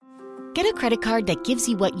Get a credit card that gives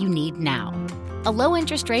you what you need now. A low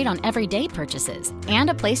interest rate on everyday purchases and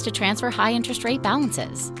a place to transfer high interest rate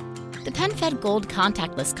balances. The PenFed Gold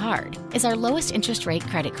Contactless Card is our lowest interest rate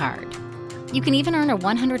credit card. You can even earn a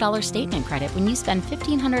 $100 statement credit when you spend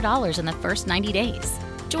 $1,500 in the first 90 days.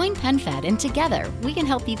 Join PenFed and together we can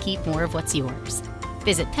help you keep more of what's yours.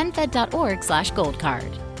 Visit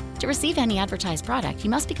PenFed.org/goldcard. To receive any advertised product, you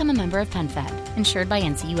must become a member of PenFed, insured by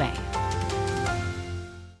NCUA.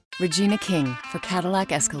 Regina King for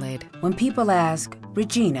Cadillac Escalade. When people ask,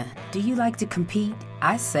 Regina, do you like to compete?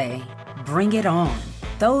 I say, bring it on.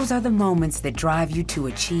 Those are the moments that drive you to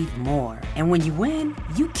achieve more. And when you win,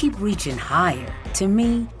 you keep reaching higher. To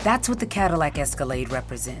me, that's what the Cadillac Escalade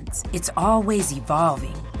represents. It's always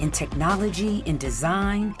evolving in technology, in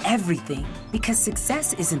design, everything. Because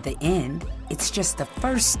success isn't the end, it's just the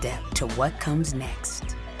first step to what comes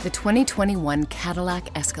next. The 2021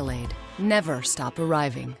 Cadillac Escalade. Never stop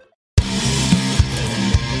arriving.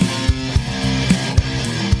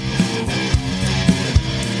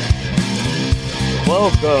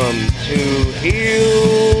 Welcome to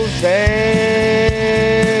Heels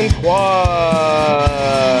and Quads.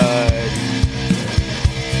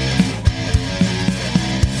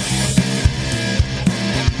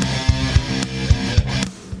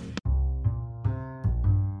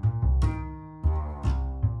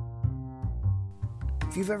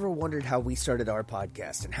 If you've ever wondered how we started our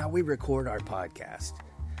podcast and how we record our podcast,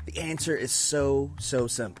 the answer is so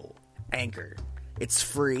simple. Anchor. It's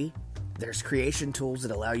free. There's creation tools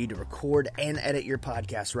that allow you to record and edit your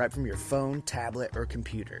podcast right from your phone, tablet, or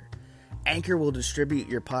computer. Anchor will distribute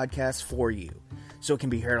your podcast for you, so it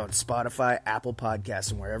can be heard on Spotify, Apple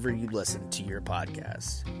Podcasts, and wherever you listen to your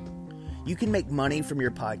podcasts. You can make money from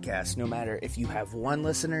your podcast no matter if you have 1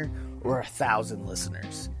 listener or 1,000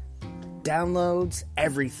 listeners. Downloads,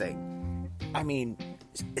 everything. I mean,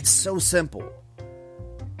 it's so simple.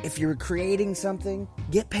 If you're creating something,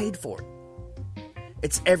 get paid for it.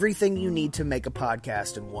 It's everything you need to make a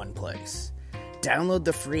podcast in one place. Download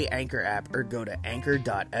the free Anchor app or go to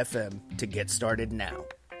anchor.fm to get started now.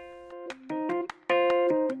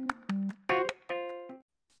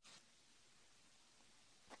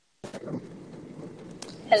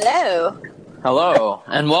 Hello. Hello,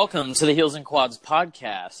 and welcome to the Heels and Quads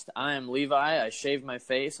podcast. I am Levi. I shaved my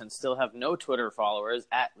face and still have no Twitter followers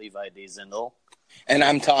at Levi D. Zindel. And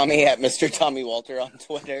I'm Tommy at Mr. Tommy Walter on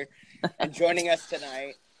Twitter. And joining us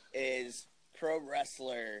tonight is pro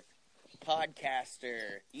wrestler,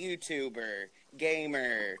 podcaster, YouTuber,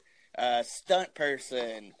 gamer, stunt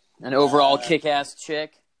person. An overall kick-ass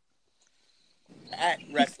chick. At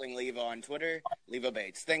Wrestling Leva on Twitter, Leva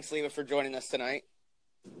Bates. Thanks, Leva, for joining us tonight.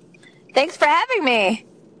 Thanks for having me.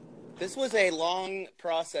 This was a long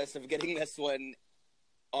process of getting this one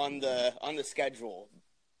on the schedule.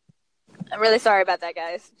 I'm really sorry about that,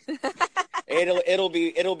 guys.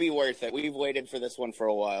 It'll be worth it. We've waited for this one for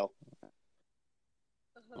a while.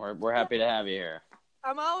 We're happy to have you here.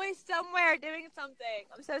 I'm always somewhere doing something.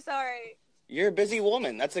 I'm so sorry. You're a busy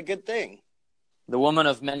woman. That's a good thing. The woman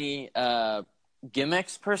of many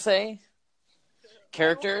gimmicks, per se?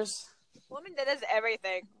 Characters? Woman that does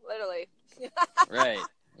everything, literally. Right.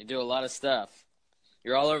 You do a lot of stuff.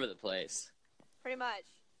 You're all over the place. Pretty much.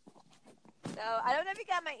 So, I don't know if you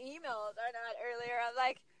got my emails or not earlier. I was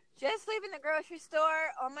like, just leaving the grocery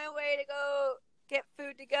store, on my way to go get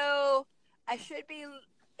food to go. I should be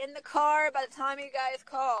in the car by the time you guys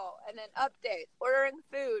call. And then update, ordering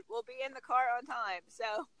food. We'll be in the car on time.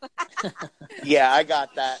 So. Yeah, I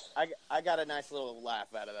got that. I got a nice little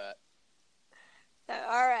laugh out of that. So,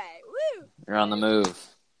 all right. Woo! You're on the move.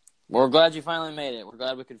 Well, we're glad you finally made it. We're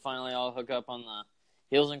glad we could finally all hook up on the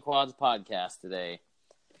Heels and Quads podcast today.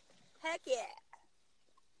 Heck yeah.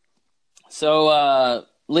 So,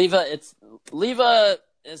 Leva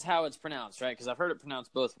is how it's pronounced, right? Because I've heard it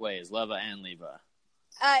pronounced both ways, Leva and Leva.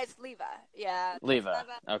 It's Leva. Yeah. Leva.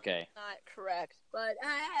 Okay. Not correct. But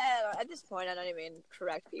at this point, I don't even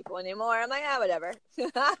correct people anymore. I'm like, whatever.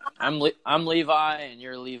 I'm Levi and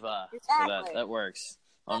you're Leva. Exactly. So that works.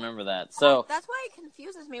 I'll remember that. So that's why it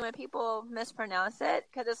confuses me when people mispronounce it,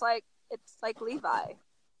 because it's like Levi,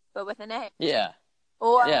 but with an A. Yeah.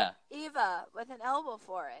 Or yeah. Eva with an L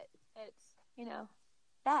before it. It's,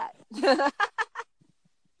 that.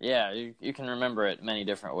 Yeah, you can remember it many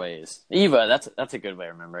different ways. Eva, that's a good way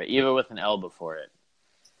to remember it. Eva with an L before it.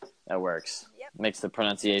 That works. Yep. Makes the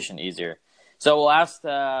pronunciation easier. So we'll ask,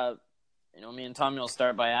 me and Tommy will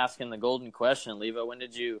start by asking the golden question. Leva, when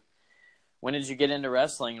did you get into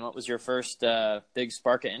wrestling, and what was your first big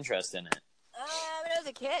spark of interest in it? When I was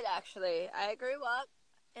a kid, actually. I grew up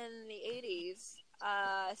in the 80s.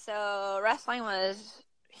 So wrestling was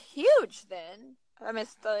huge then. I mean, it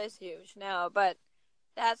still is huge now, but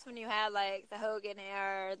that's when you had like the Hogan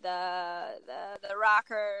era, the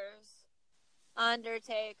Rockers,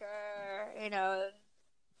 Undertaker,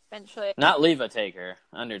 eventually. Not Leva Taker,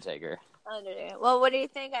 Undertaker. Well, what do you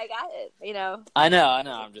think? I got it. I know.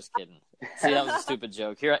 I'm just kidding. See, that was a stupid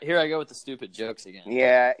joke. Here I go with the stupid jokes again.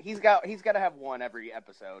 Yeah, he's got to have one every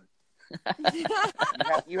episode.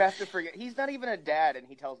 you have to forget. He's not even a dad, and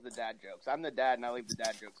he tells the dad jokes. I'm the dad, and I leave the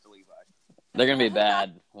dad jokes to Levi. They're gonna be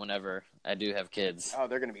bad whenever I do have kids. Oh,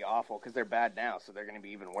 they're gonna be awful because they're bad now, so they're gonna be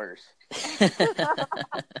even worse.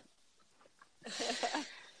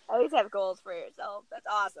 Always have goals for yourself. That's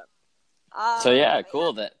awesome. So yeah,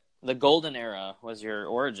 cool. That the golden era was your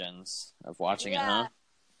origins of watching it, huh?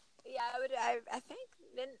 Yeah, I think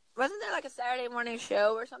wasn't there like a Saturday morning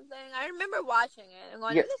show or something? I remember watching it and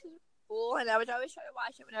going, "This is cool," and I would always try to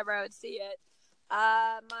watch it whenever I would see it.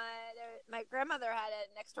 My grandmother had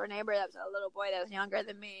a next door neighbor that was a little boy that was younger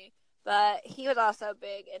than me, but he was also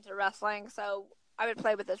big into wrestling. So I would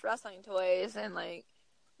play with his wrestling toys, and like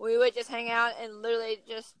we would just hang out and literally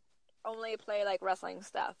just only play like wrestling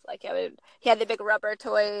stuff. Like he had the big rubber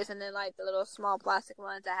toys, and then like the little small plastic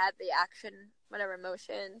ones that had the action, whatever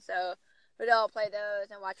motion. So we'd all play those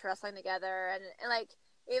and watch wrestling together, and like.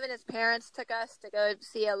 Even his parents took us to go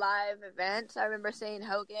see a live event. I remember seeing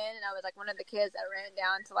Hogan, and I was like one of the kids that ran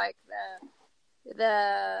down to like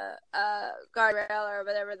the guardrail or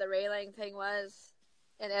whatever the railing thing was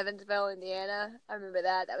in Evansville, Indiana. I remember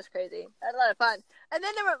that. That was crazy. That was a lot of fun. And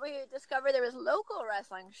then we discovered there was local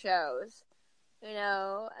wrestling shows,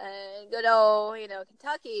 and good old,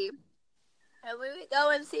 Kentucky. And we would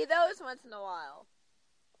go and see those once in a while.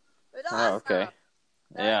 It was awesome. Oh, okay.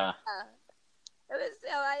 Yeah. It was,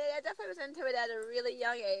 I definitely was into it at a really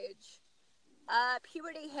young age.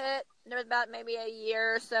 Puberty hit, and there was about maybe a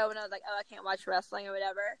year or so when I was like, I can't watch wrestling or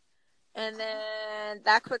whatever. And then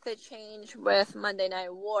that quickly changed with Monday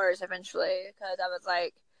Night Wars eventually, because I was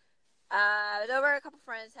like, I was over at a couple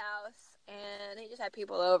friends' house, and he just had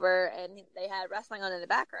people over, and they had wrestling on in the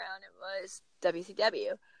background. It was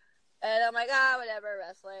WCW. And I'm like, whatever,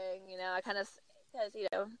 wrestling, I kind of, because,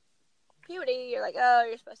 puberty, you're like, oh,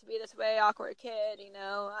 you're supposed to be this way, awkward kid, I'm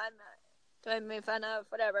not doing me fun of,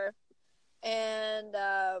 whatever. And,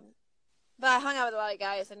 but I hung out with a lot of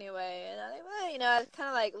guys anyway, and I think, I was kind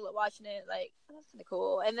of like watching it, like, oh, that's kind of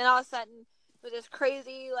cool. And then all of a sudden, with this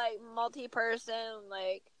crazy, like, multi-person,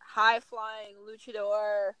 like, high-flying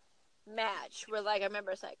luchador match where, like, I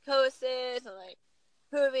remember Psychosis and, like,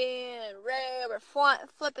 Hoovy and Ray were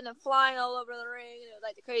flipping and flying all over the ring. And it was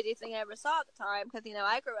like the craziest thing I ever saw at the time because,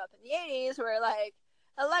 I grew up in the 80s where like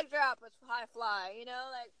a leg drop was high fly,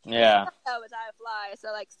 like that was high fly.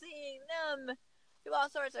 So like seeing them do all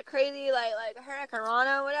sorts of crazy like Hurricane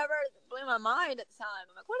or whatever blew my mind at the time.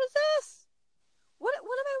 I'm like, what is this? What am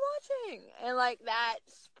I watching? And like that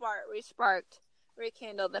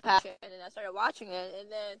rekindled the passion, and I started watching it.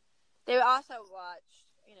 And then they also watched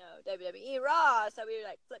WWE Raw, so we would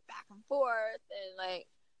like flip back and forth, and like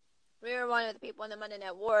we were one of the people in the Monday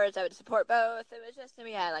Night Wars that would support both. It was just,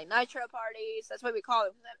 we had like Nitro parties. That's what we called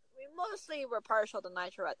it. We mostly were partial to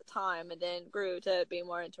Nitro at the time, and then grew to be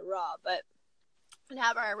more into Raw. But we'd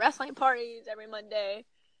have our wrestling parties every Monday,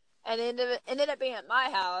 and it ended up being at my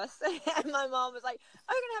house. And my mom was like,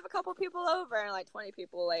 "Oh, you're gonna have a couple people over," and like 20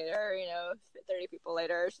 people later, 30 people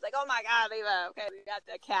later, she's like, "Oh my God, Leva, okay, we got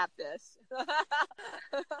to cap this."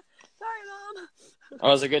 Sorry, Mom. It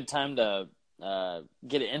was a good time to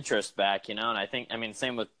get interest back, and I think,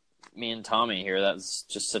 same with me and Tommy here. That's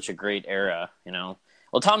just such a great era,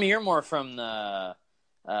 Well, Tommy, you're more from the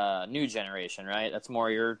new generation, right? That's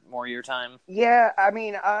more your time. Yeah,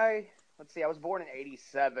 let's see, I was born in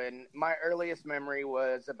 87. My earliest memory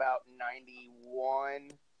was about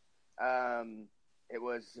 91. It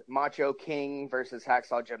was Macho King versus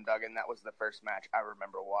Hacksaw Jim Duggan. That was the first match I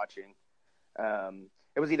remember watching.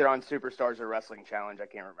 It was either on Superstars or Wrestling Challenge. I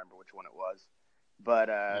can't remember which one it was. But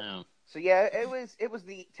So yeah, it was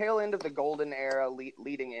the tail end of the golden era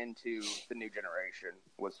leading into the new generation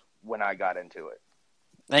was when I got into it.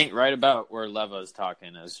 I think right about where Leva is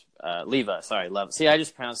talking is Leva. Sorry, Leva. See, I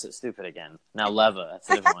just pronounced it stupid again. Now Leva, that's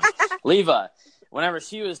a different one. Leva. Whenever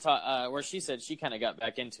she was where she said she kind of got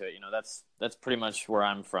back into it, that's pretty much where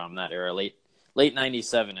I'm from. That era, late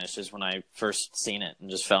 97ish is when I first seen it and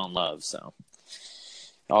just fell in love. So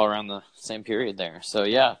all around the same period there. So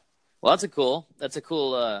yeah, well that's a cool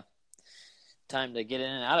time to get in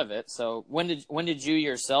and out of it. So when did you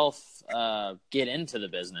yourself get into the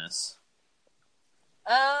business?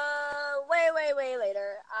 Way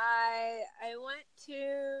later. I went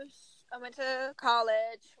to I went to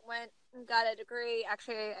college, got a degree,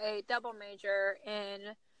 actually a double major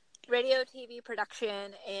in radio, TV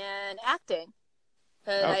production, and acting.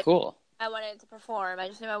 Oh, cool. I wanted to perform. I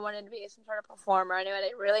just knew I wanted to be some sort of performer. I knew at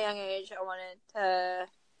a really young age I wanted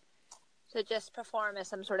to just perform as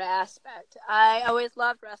some sort of aspect. I always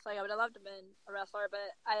loved wrestling. I would have loved to have been a wrestler, but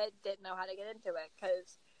I didn't know how to get into it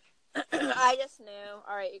because I just knew,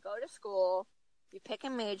 all right, you go to school, you pick a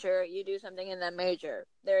major, you do something in that major.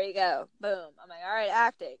 There you go. Boom. I'm like, all right,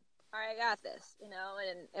 acting. All right, I got this. And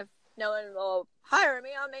if no one will hire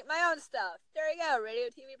me, I'll make my own stuff. There you go. Radio,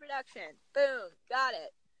 TV production. Boom. Got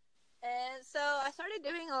it. And so I started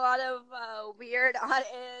doing a lot of weird,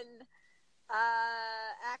 odd-end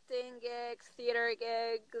acting gigs, theater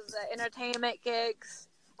gigs, entertainment gigs,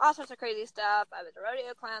 all sorts of crazy stuff. I was a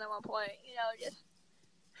rodeo clown at one point, just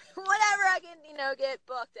whatever I can, get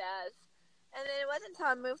booked as. And then it wasn't until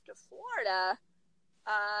I moved to Florida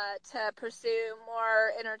to pursue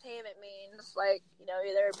more entertainment means, like,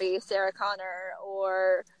 either be Sarah Connor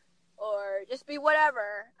or just be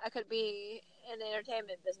whatever I could be in the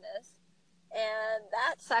entertainment business. And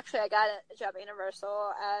that's actually, I got a job at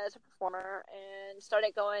Universal as a performer and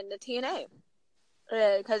started going to TNA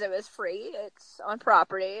because it was free. It's on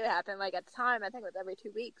property. It happened like at the time, I think it was every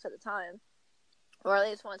 2 weeks at the time, or at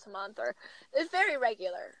least once a month, or it was very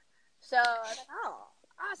regular. So I was like, oh,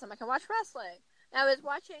 awesome, I can watch wrestling. And I was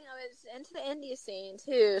into the indie scene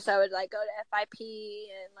too, so I would like go to FIP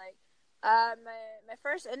and like my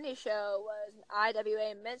first indie show was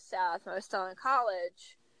IWA Mid-South when I was still in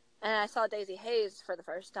college. And I saw Daisy Hayes for the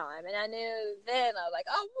first time. And I knew then, I was like,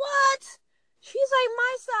 oh, what? She's like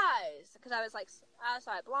my size. Because I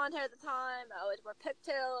had blonde hair at the time. I always wore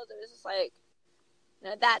pigtails. It was just like,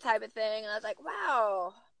 that type of thing. And I was like,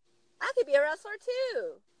 wow, I could be a wrestler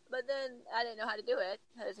too. But then I didn't know how to do it.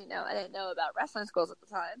 Because, I didn't know about wrestling schools at the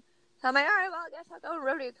time. So I'm like, all right, well, I guess I'll go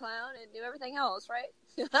rodeo clown and do everything else, right?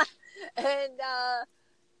 And,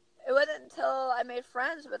 it wasn't until I made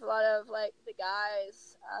friends with a lot of, like, the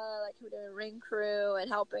guys, like, who were doing ring crew and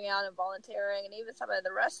helping out and volunteering, and even some of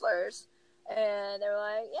the wrestlers. And they were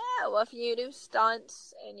like, yeah, well, if you do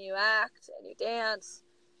stunts and you act and you dance,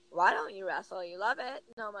 why don't you wrestle? You love it.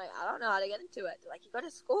 And I'm like, I don't know how to get into it. They're like, you go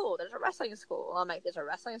to school. There's a wrestling school. I'm like, there's a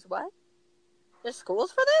wrestling school? What? There's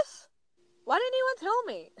schools for this? Why didn't anyone tell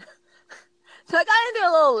me? So I got into it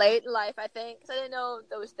a little late in life, I think, because I didn't know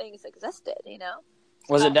those things existed,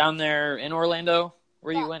 Was it down there in Orlando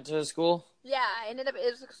where you went to school? Yeah, it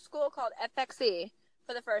was a school called FXE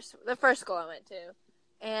for the first school I went to.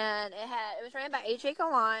 And it was ran by AJ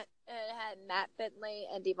Gallant, and it had Matt Bentley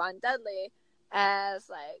and Devon Dudley as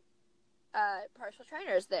like personal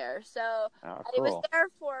trainers there. So cool. I was there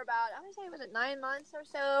for about, I would say, was it 9 months or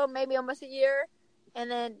so, maybe almost a year. And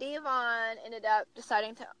then Devon ended up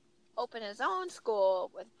deciding to open his own school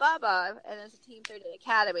with Bubba, and it's a Team 30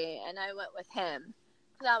 Academy, and I went with him.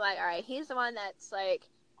 So I'm like, all right, he's the one that's like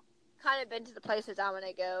kind of been to the places I want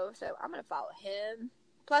to go, so I'm going to follow him.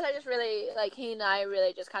 Plus, I just really, like, he and I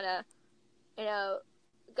really just kind of,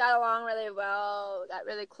 got along really well, got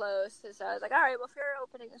really close. And so I was like, all right, well, if you're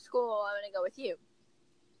opening a school, I'm going to go with you.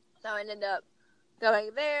 So I ended up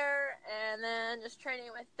going there and then just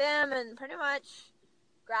training with them and pretty much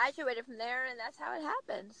graduated from there, and that's how it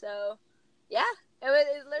happened. So, yeah, it was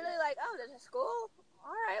literally like, oh, there's a school?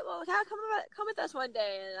 All right, well, come with us one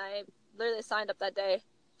day. And I literally signed up that day.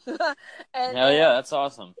 And Hell yeah, that's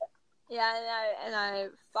awesome. Yeah, and I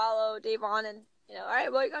follow Devon and, all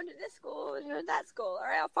right, well, you're going to this school and you're in that school. All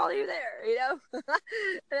right, I'll follow you there, And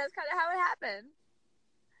that's kind of how it happened.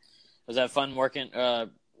 Was that fun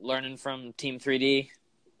learning from Team 3D?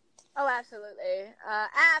 Oh, absolutely.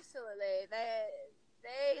 Absolutely.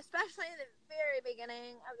 They, especially in the very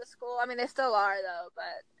beginning of the school, I mean, they still are, though,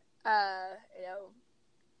 but,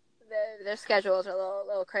 their schedules are a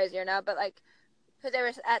little crazier now, but, like, because they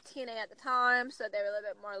were at TNA at the time, so they were a little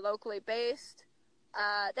bit more locally based.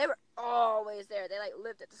 They were always there. They, like,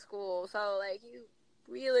 lived at the school. So, like, you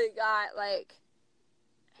really got, like,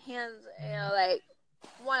 hands, like,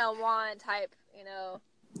 one-on-one type,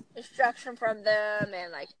 instruction from them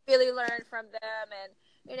and, like, really learn from them. And,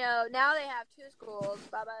 now they have two schools.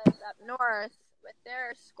 Bubba is up north with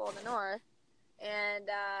their school in the north. And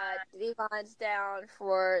Devon's down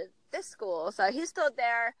for this school. So he's still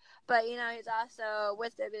there, but, he's also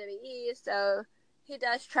with WWE, so he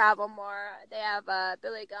does travel more. They have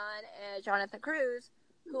Billy Gunn and Jonathan Cruz,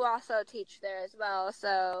 who also teach there as well. So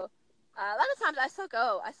a lot of times I still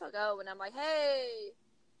go when I'm like, hey,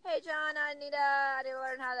 John, I need to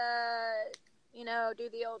learn how to do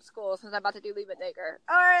the old school since I'm about to do Leva Taker.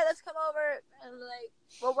 All right, let's come over and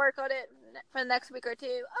we'll work on it for the next week or two.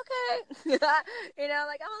 Okay, I'm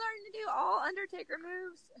learning to do all Undertaker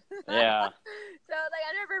moves. Yeah. So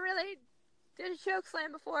I never really did a choke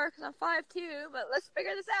slam before because I'm 5'2", but let's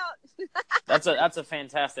figure this out. That's a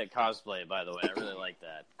fantastic cosplay, by the way. I really like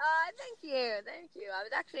that. Thank you.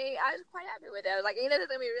 I was quite happy with it. I was like, either it's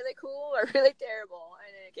gonna be really cool or really terrible,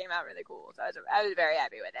 and it came out really cool. So I was very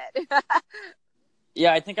happy with it.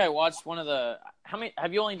 Yeah, I think I watched one of the. How many?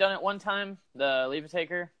 Have you only done it one time? The Leva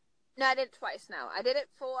Taker? No, I did it twice now. I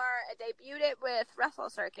debuted it with Wrestle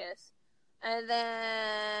Circus, and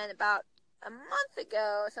then about a month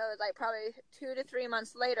ago, so it was probably 2 to 3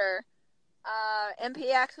 months later,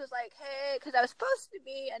 MPX was like, hey, because I was supposed to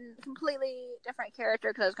be a completely different character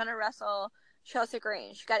because I was going to wrestle Chelsea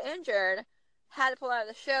Green. She got injured, had to pull out of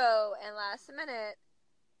the show, and last minute,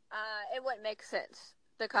 it wouldn't make sense,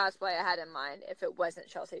 the cosplay I had in mind, if it wasn't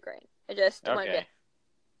Chelsea Green. It just wouldn't be.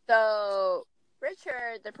 So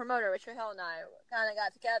Richard, the promoter, Richard Hill, and I kind of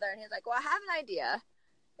got together, and he's like, well, I have an idea.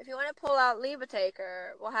 If you want to pull out Leva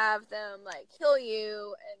Taker, we'll have them kill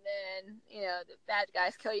you, and then the bad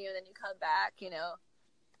guys kill you, and then you come back,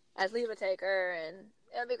 as Leva Taker, and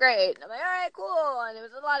it'll be great. And I'm like, all right, cool, and it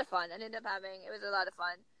was a lot of fun. It was a lot of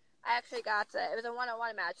fun. I actually it was a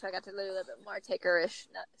one-on-one match, so I got to do a little bit more Taker-ish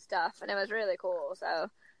stuff, and it was really cool. So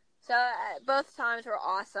both times were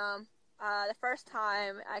awesome. The first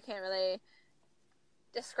time I can't really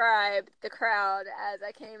describe the crowd as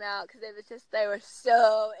I came out because they were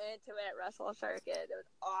so into it at Wrestle Circuit. It was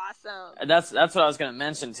awesome. And that's what I was going to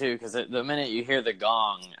mention too, because the minute you hear the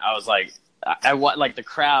gong, I was like, the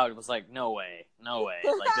crowd was like, no way,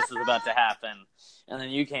 this is about to happen. And then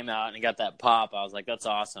you came out and got that pop. I was like, that's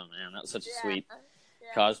awesome, man. That was such a sweet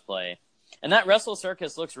cosplay. And that Wrestle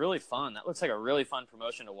Circus looks really fun. That looks like a really fun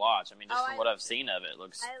promotion to watch. I mean, from what I've seen of it,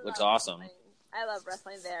 looks awesome. I love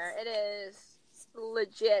wrestling there. It is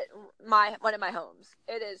legit one of my homes.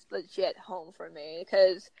 It is legit home for me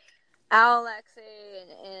because Al, Lexi,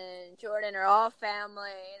 and Jordan are all family.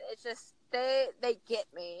 It's just they get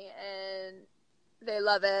me and they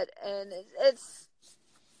love it, and it's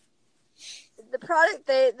the product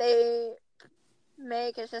they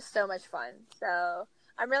make is just so much fun. So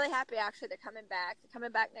I'm really happy actually they're coming back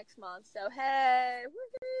next month. So hey,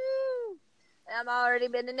 woohoo! I'm already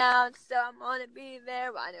been announced, so I'm going to be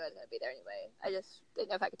there. Well, I knew I was going to be there anyway. I just didn't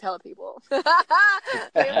know if I could tell people. Am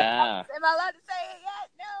I allowed to say it yet?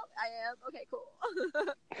 No, I am. Okay, cool.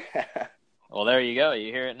 Well, there you go.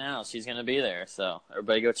 You hear it now. She's going to be there, so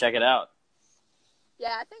everybody go check it out.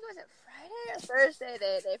 Yeah, I think it was Friday or Thursday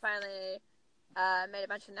they finally made a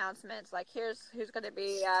bunch of announcements. Here's who's going to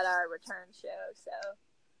be at our return show. So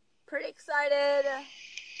pretty excited.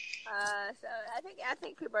 So I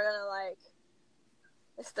think people are going to like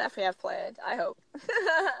the stuff we have planned, I hope.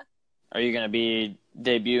 Are you going to be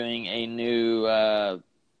debuting a new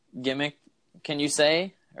gimmick, can you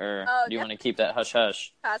say? Or do you want to keep that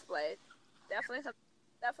hush-hush? Cosplay. Definitely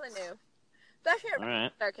new. Especially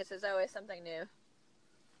at Circus is always something new.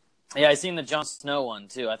 Yeah, I seen the Jon Snow one,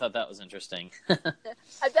 too. I thought that was interesting.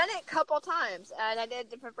 I've done it a couple times, and I did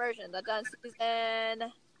different versions. I've done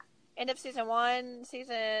end of season 1,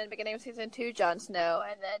 beginning of season 2, Jon Snow,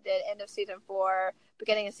 and then did end of season 4,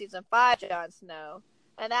 beginning of season 5, Jon Snow.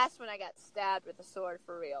 And that's when I got stabbed with a sword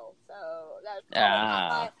for real. So that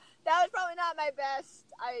was probably not my best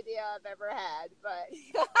idea I've ever had, but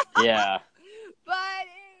yeah. But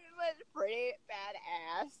it was pretty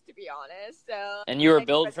badass, to be honest. So and you were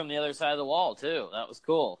billed from the other side of the wall too. That was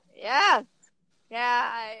cool. Yeah,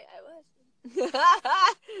 I was.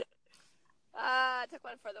 I took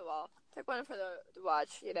one for the wall. Took one for the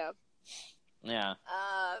watch, Yeah.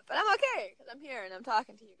 But I'm okay because I'm here and I'm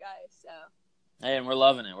talking to you guys. So. Hey, and we're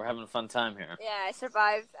loving it. We're having a fun time here. Yeah, I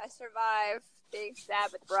survived being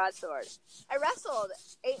stabbed with a broadsword. I wrestled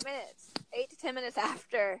 8 to 10 minutes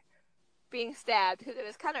after being stabbed because it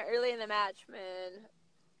was kind of early in the match when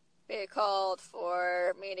they called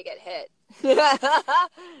for me to get hit. But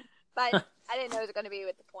I didn't know it was going to be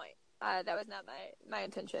with the point. That was not my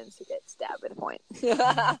intention to get stabbed with a point.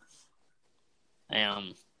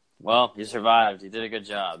 Well, you survived. You did a good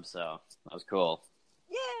job, so that was cool.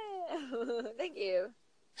 Yeah, thank you.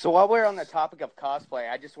 So while we're on the topic of cosplay,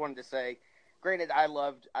 I just wanted to say, granted, I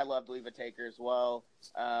loved Leva Taker as well.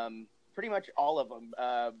 Pretty much all of them.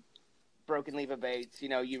 Broken Leva Bates.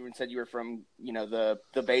 You even said you were from the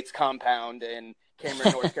Bates compound in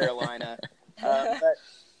Cameron, North Carolina. But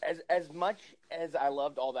as much as I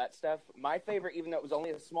loved all that stuff, my favorite, even though it was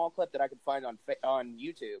only a small clip that I could find on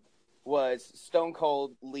YouTube, was Stone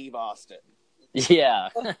Cold Leave Austin. Yeah.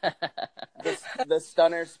 The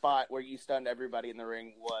stunner spot where you stunned everybody in the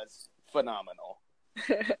ring was phenomenal.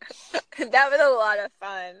 That was a lot of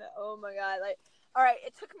fun. Oh my god! Like, all right,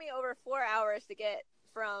 it took me over 4 hours to get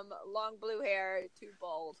from long blue hair to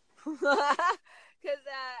bald. Because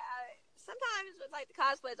sometimes with like the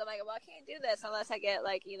cosplays, I'm like, well, I can't do this unless I get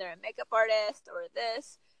like either a makeup artist or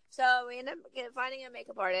this. So we ended up finding a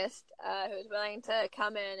makeup artist who's willing to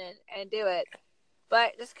come in and do it.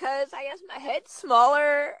 But just because I guess my head's smaller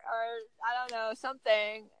or I don't know,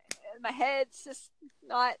 something, my head's just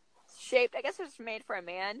not shaped. I guess it was made for a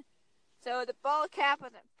man. So the ball cap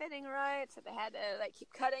wasn't fitting right, so they had to like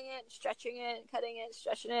keep cutting it, and stretching it, and cutting it, and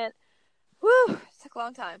stretching it. Whew, it took a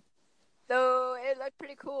long time. Though it looked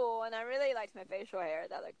pretty cool, and I really liked my facial hair.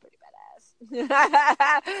 That looked pretty badass.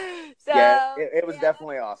 So yeah, it was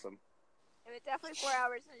definitely awesome. It was definitely 4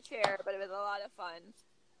 hours in a chair, but it was a lot of fun.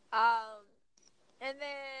 And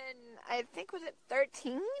then I think was it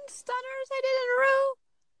 13 stunners I did in a row.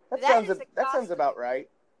 That sounds about right.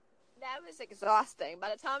 That was exhausting. By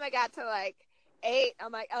the time I got to like 8,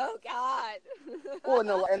 I'm like, oh god.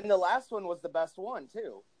 Well, and the last one was the best one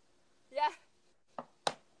too. Yeah.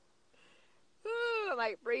 Whew, I'm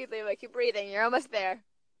like, breathe, Leva, keep breathing. You're almost there.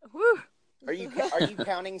 Whew. Are you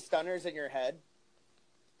counting stunners in your head?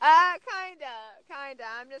 Kinda.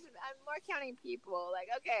 I'm more counting people. Like,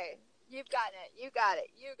 okay, you've gotten it. You got it.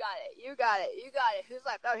 You got it. You got it. You got it. Who's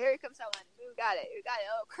left? Oh, here comes someone. Who got it? Who got it?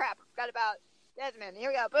 Oh crap! I forgot about Desmond. Here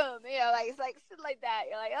we go. Boom. You know, like it's like shit like that.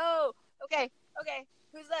 You're like, oh, okay.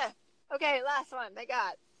 Who's left? Okay, last one. They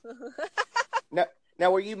got. Now,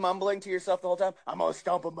 were you mumbling to yourself the whole time? I'm gonna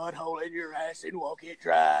stomp a mud hole in your ass and walk it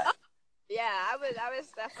dry. Yeah, I was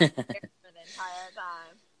definitely scared the entire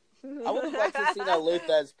time. I would have liked to see a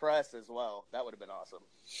Luthez press as well. That would have been awesome.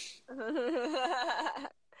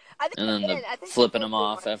 Flipping them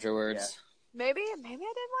off afterwards. Yeah. Maybe I did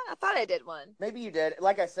one. I thought I did one. Maybe you did.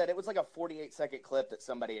 Like I said, it was like a 48-second clip that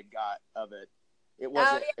somebody had got of it. It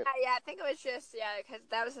wasn't. I think it was just because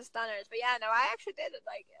that was the stunners. But yeah, no, I actually did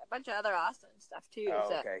like a bunch of other Austin stuff too. Oh,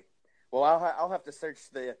 so. Okay. Well, I'll have to search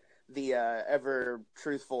the ever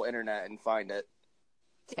truthful internet and find it.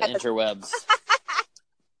 The interwebs.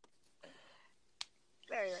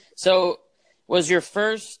 Very nice. So, was your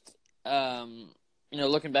first,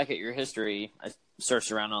 looking back at your history, I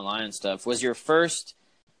searched around online and stuff. Was your first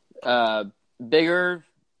bigger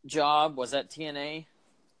job, was that TNA?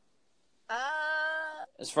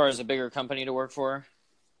 As far as a bigger company to work for?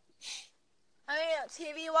 I mean,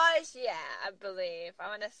 TV-wise, yeah, I believe. I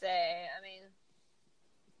want to say,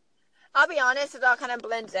 I'll be honest, it all kind of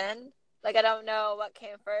blends in. Like, I don't know what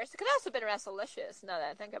came first. It could also have been WrestleLicious, now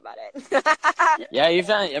that I think about it. Yeah, you've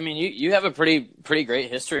done, you have a pretty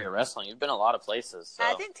great history of wrestling. You've been a lot of places. So.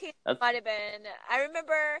 I think TNA might have been,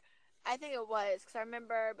 I think it was, because I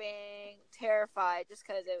remember being terrified just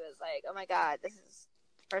because it was like, oh my God,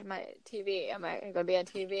 where's my TV? Am I going to be on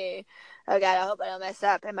TV? Oh God, I hope I don't mess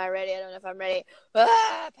up. Am I ready? I don't know if I'm ready.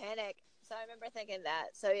 Panic. So I remember thinking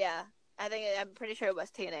that. So yeah, I'm pretty sure it was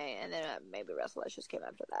TNA, and then maybe WrestleLicious came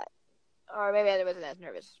after that. Or maybe I wasn't as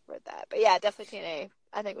nervous for that. But yeah, definitely TNA,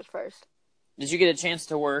 I think, was first. Did you get a chance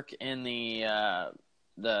to work in the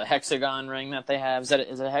hexagon ring that they have? Is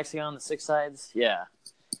it a hexagon, the 6 sides? Yeah.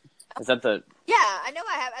 Is that the... Yeah, I know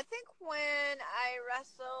I have. I think when I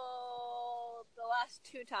wrestled the last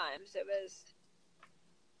 2 times, it was...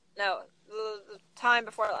 No, the time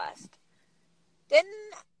before last.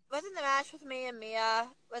 Wasn't the match with me and Mia,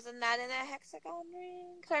 wasn't that in a hexagon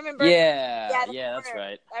ring? Because I remember... Yeah, that's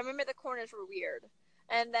right. I remember the corners were weird.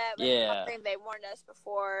 And that was something they warned us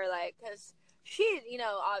before, like, because she,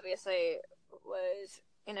 obviously was,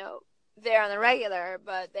 there on the regular,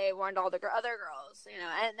 but they warned all the other girls, and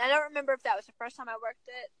I don't remember if that was the first time I worked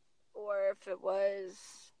it or if it was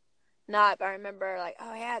not, but I remember like,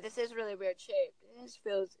 oh yeah, this is really weird shape. It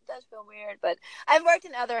does feel weird, but I've worked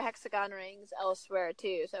in other hexagon rings elsewhere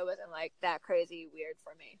too, so it wasn't like that crazy weird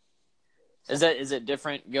for me. So. Is it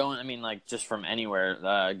different going, like just from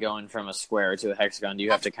anywhere, going from a square to a hexagon? Do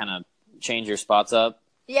you have to kind of change your spots up?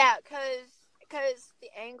 Yeah, because the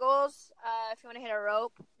angles, if you want to hit a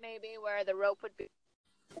rope, maybe where the rope would be.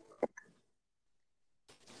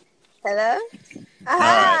 Hello? All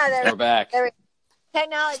right, we're back.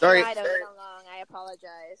 Technology died over so long. I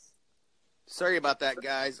apologize. Sorry about that,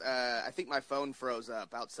 guys. I think my phone froze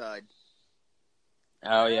up outside.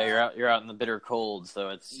 Oh yeah, you're out in the bitter cold, so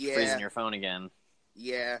it's freezing your phone again.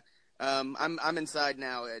 Yeah. I'm inside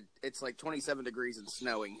now. It's like 27 degrees and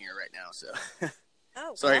snowing here right now, so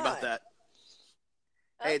sorry about that.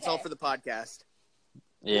 Okay. Hey, it's all for the podcast.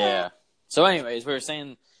 Yeah. So anyways, we were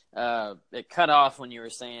saying it cut off when you were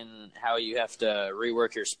saying how you have to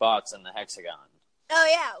rework your spots in the hexagon. Oh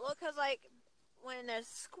yeah, well, because like when there's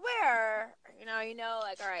square,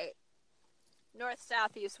 like all right, north,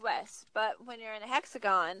 south, east, west. But when you're in a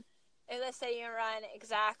hexagon, and let's say you run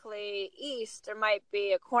exactly east, there might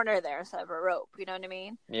be a corner there instead of a rope. You know what I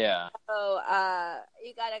mean? Yeah. So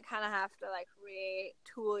you gotta kind of have to like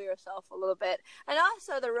retool yourself a little bit, and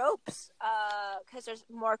also the ropes, because there's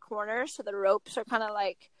more corners, so the ropes are kind of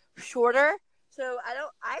like shorter. So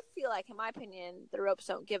I feel like, in my opinion, the ropes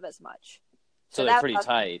don't give as much. So they're pretty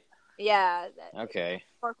tight. Yeah. Okay.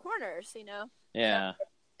 More corners, Yeah.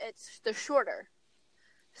 So they're shorter.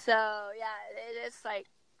 So yeah, it is like,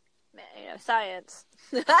 science.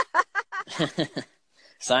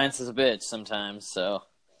 Science is a bitch sometimes, so.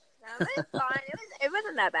 No, but it's fine. It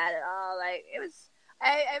wasn't that bad at all. Like, it was.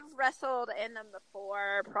 I've wrestled in them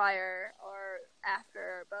before, prior or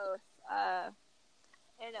after, both.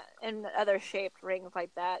 In other shaped rings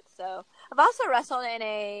like that. So I've also wrestled in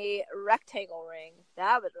a rectangle ring.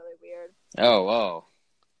 That was really weird. Oh, whoa.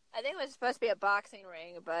 I think it was supposed to be a boxing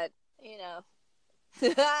ring, but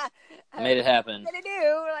Made it happen. What did I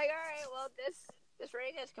do? We're like, all right, well, this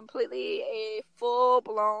ring is completely a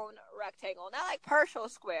full-blown rectangle. Not like partial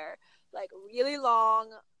square, like really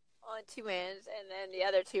long on two ends, and then the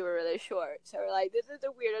other two were really short. So we're like, this is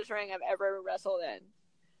the weirdest ring I've ever wrestled in.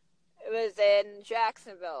 It was in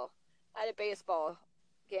Jacksonville at a baseball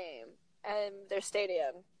game and their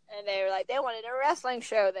stadium. And they were like, they wanted a wrestling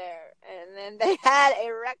show there. And then they had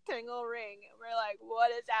a rectangle ring. And we're like, what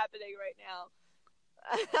is happening right now?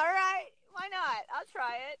 All right, why not? I'll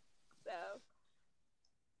try it. So.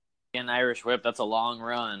 An Irish whip, that's a long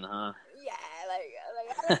run, huh? Yeah,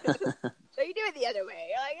 so you do it the other way.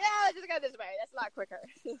 You're like, yeah, let's just go this way. That's a lot quicker.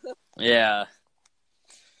 Yeah.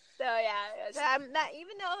 So yeah, so I'm not,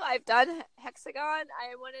 even though I've done hexagon,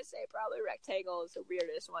 I want to say probably rectangle is the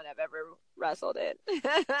weirdest one I've ever wrestled in.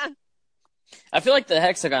 I feel like the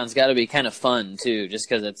hexagon's got to be kind of fun too, just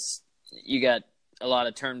because you got a lot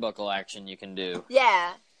of turnbuckle action you can do.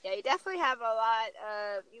 Yeah, you definitely have a lot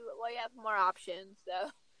of you have more options.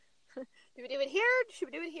 So, do we do it here? Should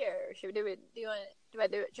we do it here? Should we do it? Do I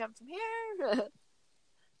do it? Jump from here?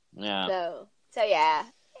 Yeah. So yeah,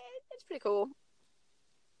 it's pretty cool.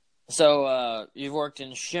 So you've worked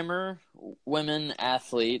in Shimmer, Women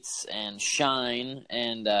Athletes, and Shine,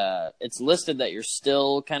 and it's listed that you're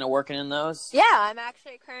still kind of working in those? Yeah, I'm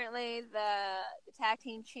actually currently the tag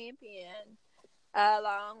team champion,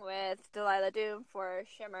 along with Delilah Doom for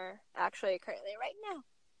Shimmer, actually currently right now.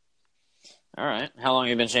 All right. How long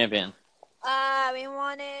have you been champion? We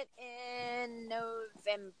won it in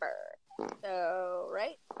November. So,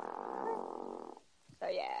 right? So,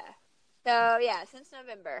 yeah, since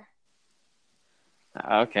November.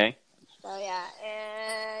 Okay. So, yeah,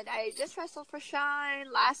 and I just wrestled for Shine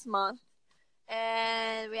last month,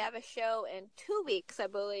 and we have a show in 2 weeks, I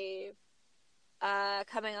believe,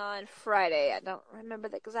 coming on Friday. I don't remember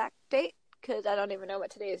the exact date, because I don't even know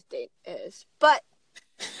what today's date is, but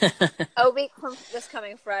a week from this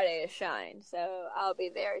coming Friday is Shine, so I'll be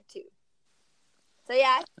there, too. So,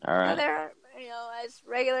 yeah, all right. I'm there, as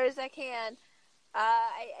regular as I can.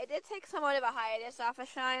 I did take somewhat of a hiatus off of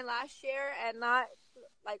Shine last year, and not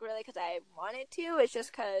like really because I wanted to. It's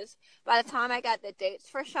just because by the time I got the dates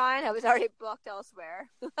for Shine, I was already booked elsewhere.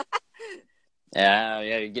 Yeah,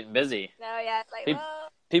 you're getting busy. No, yeah, it's like,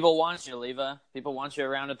 people want you, Leva. People want you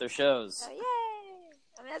around at their shows. Yay!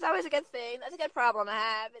 I mean, that's always a good thing. That's a good problem to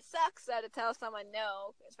have. It sucks to tell someone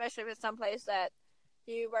no, especially if it's someplace that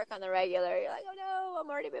you work on the regular. You're like, oh no, I'm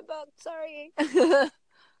already been booked. Sorry.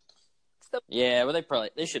 Yeah, well,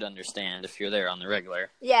 they should understand if you're there on the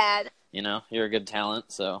regular. Yeah. You're a good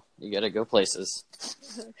talent, so you got to go places.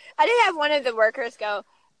 I did have one of the workers go,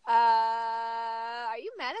 are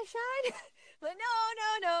you mad at Shine? Like,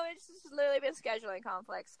 no. It's just literally been scheduling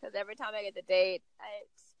conflicts because every time I get the date,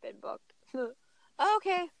 it's been booked. Oh,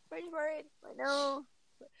 okay. We're just worried. Like, no.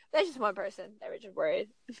 That's just one person. They were just worried.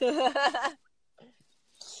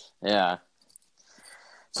 Yeah.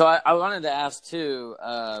 So I wanted to ask, too,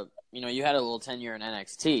 you had a little tenure in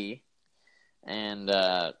NXT, and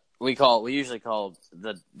we usually call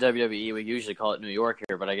the WWE, we usually call it New York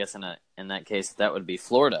here, but I guess in that case, that would be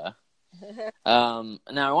Florida. Now,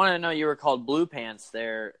 I wanted to know, you were called Blue Pants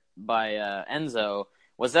there by Enzo.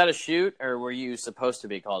 Was that a shoot, or were you supposed to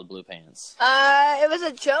be called Blue Pants? It was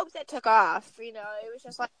a joke that took off. It was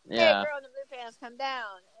just like, hey, yeah. girl in the blue pants, come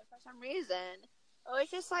down. And for some reason, it was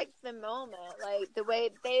just like the moment, like the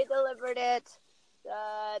way they delivered it.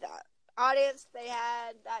 audience they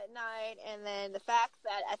had that night, and then the fact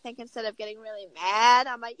that I think instead of getting really mad,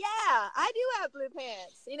 I'm like, yeah, I do have blue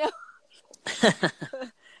pants, you know.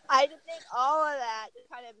 I just think all of that just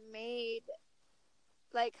kind of made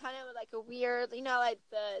like kind of like a weird, you know, like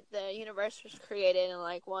the universe was created in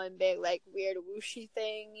like one big like weird whooshy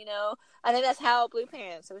thing, you know. I think that's how blue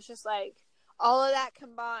pants. It was just like all of that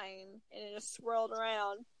combined, and it just swirled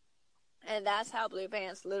around. And that's how Blue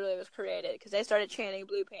Pants literally was created, because they started chanting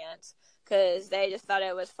Blue Pants because they just thought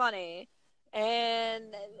it was funny,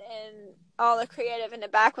 and all the creative in the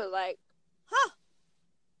back was like, "Huh,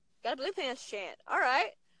 got a Blue Pants chant. All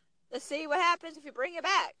right, let's see what happens if you bring it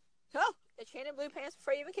back." Oh, they chanted Blue Pants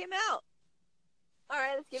before it even came out. All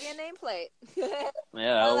right, let's give you a nameplate. Yeah,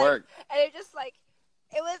 that'll work. And it just like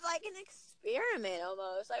it was like an experiment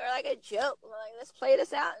almost, like, or like a joke. Like, let's play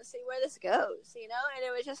this out and see where this goes, you know? And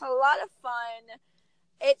it was just a lot of fun.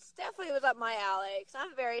 It's definitely was up my alley, because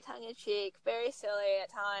I'm very tongue-in-cheek, very silly at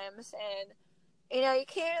times, and, you know, you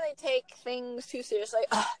can't really take things too seriously.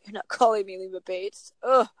 Oh, you're not calling me Leva Bates.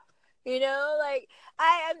 Ugh. You know, like,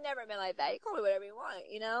 I've never been like that. You call me whatever you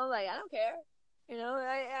want, you know? Like, I don't care. You know,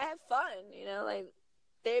 I have fun, you know? Like,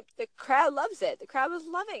 the crowd loves it. The crowd was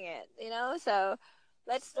loving it, you know? So...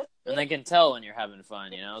 And they can tell when you're having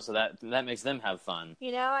fun, you know, so that makes them have fun.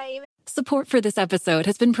 You know, Support for this episode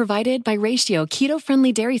has been provided by Ratio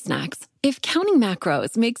keto-friendly dairy snacks. If counting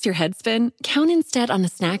macros makes your head spin, count instead on a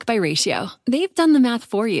snack by Ratio. They've done the math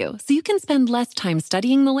for you, so you can spend less time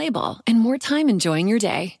studying the label and more time enjoying your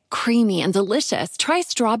day. Creamy and delicious, try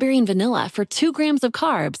strawberry and vanilla for 2 grams of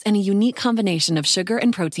carbs and a unique combination of sugar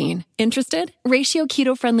and protein. Interested? Ratio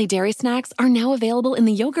keto-friendly dairy snacks are now available in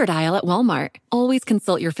the yogurt aisle at Walmart. Always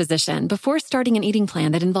consult your physician before starting an eating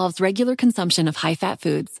plan that involves regular consumption of high-fat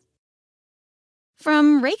foods.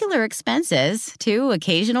 From regular expenses to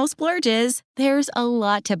occasional splurges, there's a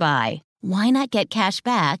lot to buy. Why not get cash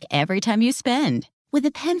back every time you spend? With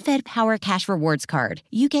a PenFed Power Cash Rewards card,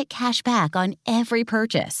 you get cash back on every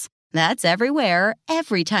purchase. That's everywhere,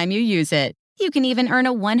 every time you use it. You can even earn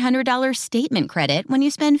a $100 statement credit when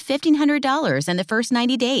you spend $1,500 in the first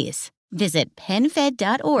 90 days. Visit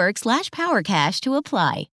PenFed.org/PowerCash to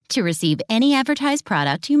apply. To receive any advertised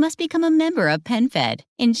product, you must become a member of PenFed,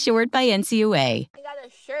 insured by NCUA. I got a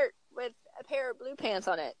shirt with a pair of blue pants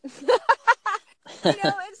on it. You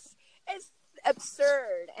know, it's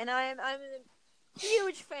absurd, and I'm a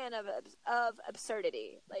huge fan of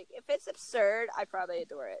absurdity. Like, if it's absurd, I probably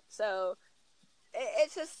adore it. So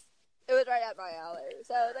it was right up my alley.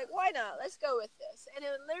 So like, why not? Let's go with this. And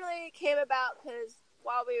it literally came about because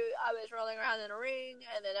while I was rolling around in a ring,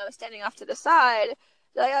 and then I was standing off to the side.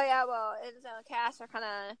 They're like, oh yeah, well, and the cast are kind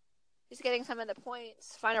of just getting some of the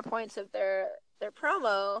finer points of their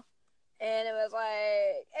promo, and it was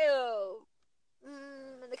like, ew,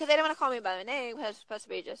 because they didn't want to call me by my name, because it's supposed to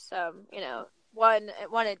be just you know, one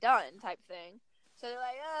and done type thing. So they're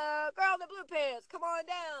like, girl in the blue pants, come on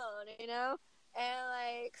down, you know, and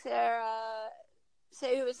like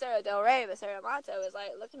who was Sarah Del Rey, but Sarah Amato was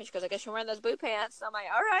like, looked at me, she goes, I guess you're wearing those blue pants. And I'm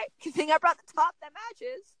like, all right, good thing I brought the top that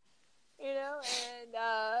matches. You know,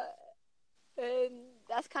 and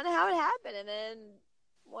that's kind of how it happened. And then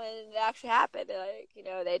when it actually happened, like, you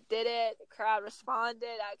know, they did it. The crowd responded.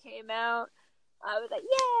 I came out. I was like,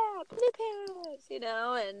 yeah, blue pants, you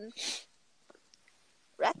know, and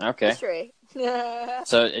history.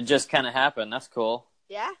 So it just kind of happened. That's cool.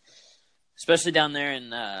 Yeah. Especially down there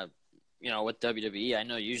in, you know, with WWE, I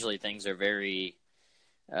know usually things are very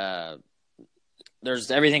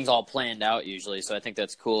everything's all planned out usually, so I think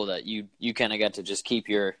that's cool that you kind of got to just keep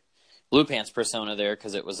your blue pants persona there,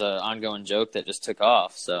 because it was an ongoing joke that just took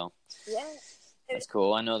off. So yeah, that's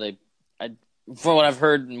cool. I know from what I've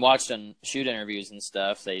heard and watched on shoot interviews and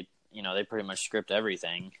stuff, they pretty much script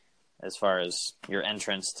everything as far as your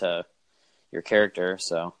entrance to your character.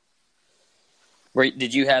 So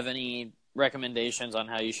did you have any recommendations on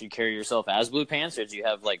how you should carry yourself as blue pants, or did you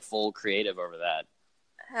have like full creative over that?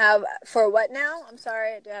 For what now? I'm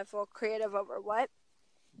sorry, do I have full creative over what?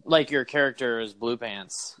 Like your character is blue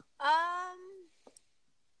pants. I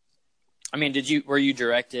mean, were you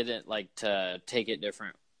directed to take it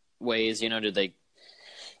different ways? You know, did they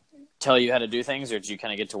tell you how to do things, or did you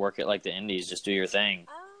kind of get to work it like the indies, just do your thing?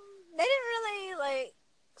 They didn't really,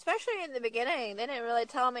 especially in the beginning, they didn't really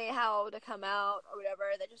tell me how to come out or whatever.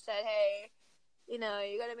 They just said, hey, you know,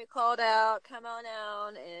 you're going to be called out, come on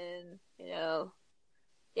out, and, you know,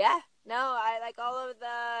 yeah, no, I like all of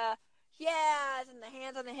the yeahs and the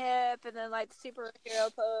hands on the hip, and then like the superhero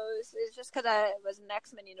pose. It's just because I was in an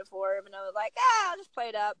X-Men uniform, and I was like, I'll just play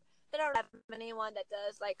it up. They don't have anyone that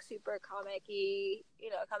does like super comic-y, you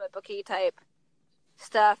know, comic booky type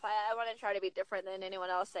stuff. I want to try to be different than anyone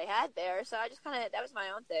else they had there. So I just that was my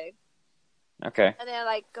own thing. Okay. And then,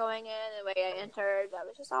 like, going in, the way I entered, that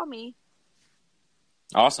was just all me.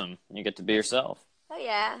 Awesome. You get to be yourself. Oh,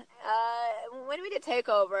 yeah. When we did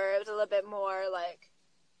TakeOver, it was a little bit more, like,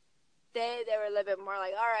 they were a little bit more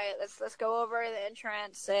like, all right, let's go over the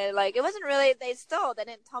entrance. And, like, it wasn't really, they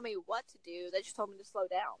didn't tell me what to do. They just told me to slow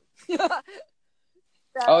down.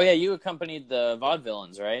 So, oh, yeah, you accompanied the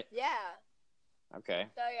Vaudevillains, right? Yeah. Okay.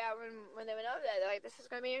 So, yeah, when they went over there, they're like, this is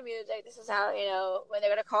going to be your music. This is how, when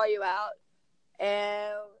they're going to call you out.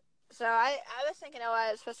 And so I was thinking, I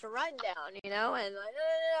was supposed to run down, and like,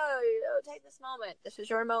 no, take this moment. This is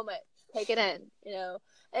your moment. Take it in, And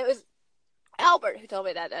it was Albert who told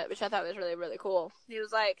me that, which I thought was really, really cool. He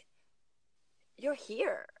was like, you're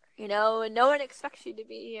here, and no one expects you to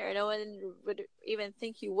be here. No one would even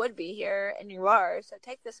think you would be here, and you are. So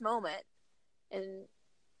take this moment and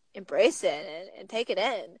embrace it and take it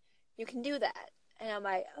in. You can do that. And I'm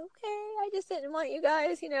like, okay, I just didn't want you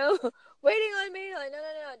guys, waiting on me. Like, no,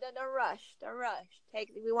 don't rush.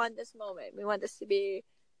 We want this moment. We want this to be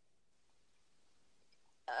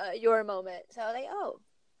your moment. So I was like, oh,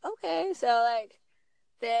 okay. So, like,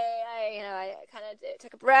 I kind of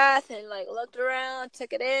took a breath and, like, looked around,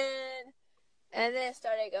 took it in, and then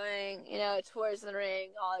started going, towards the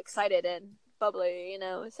ring, all excited and bubbly,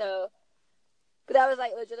 So, but that was,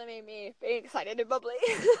 like, legitimately me being excited and bubbly.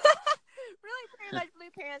 Really, pretty much Blue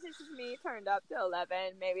Pants is just me turned up to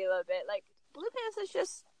 11, maybe a little bit. Like, Blue Pants is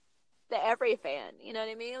just the every fan, you know what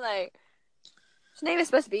I mean? Like, his name is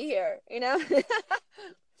supposed to be here, And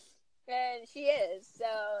she is. So,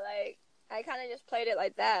 like, I kind of just played it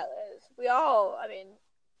like that. We all,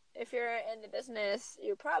 if you're in the business,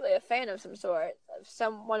 you're probably a fan of some sort, of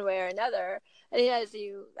some one way or another. And as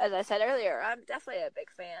I said earlier, I'm definitely a big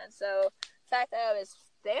fan. So, the fact that I was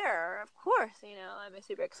there, of course, I'm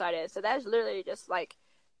super excited. So that was literally just like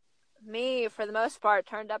me, for the most part,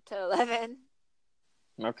 turned up to 11.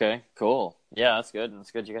 Okay, cool. Yeah, that's good.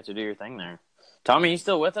 That's good you got to do your thing there. Tommy, you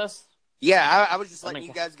still with us? Yeah, I was just letting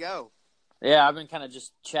you guys go. Yeah, I've been kind of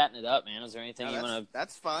just chatting it up, man. Is there anything you want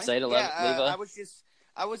to say to Leva?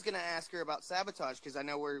 I was going to ask her about Sabotage, because I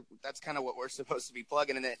know that's kind of what we're supposed to be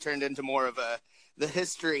plugging, and it turned into more of the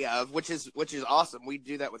history of, which is awesome. We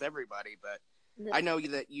do that with everybody, but I know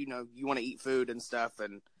that you want to eat food and stuff,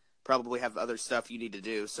 and probably have other stuff you need to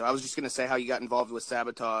do. So I was just going to say how you got involved with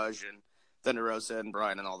Sabotage and Thunder Rosa and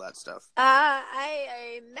Brian and all that stuff.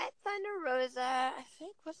 I met Thunder Rosa, I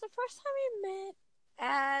think, was the first time we met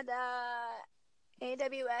at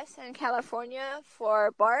AWS in California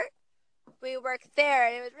for Bart. We worked there,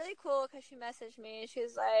 and it was really cool because she messaged me, and she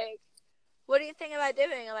was like, what do you think about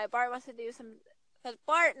doing? I'm like, Bart wants to do some... Because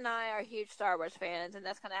Bart and I are huge Star Wars fans, and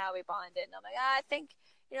that's kind of how we bonded. And I'm like, I think,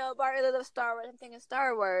 Bart really loves Star Wars. I'm thinking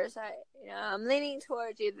Star Wars. I'm leaning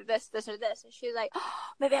towards either this, or this. And she's like, oh,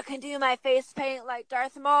 maybe I can do my face paint like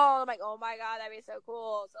Darth Maul. I'm like, oh my God, that'd be so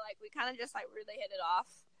cool. So, like, we kind of just, like, really hit it off,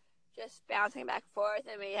 just bouncing back and forth.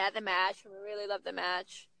 And we had the match, and we really loved the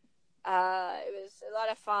match. It was a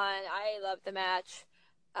lot of fun. I loved the match.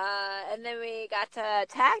 And then we got to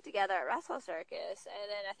tag together at Wrestle Circus, and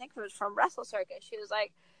then I think it was from Wrestle Circus. She was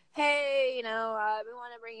like, hey, we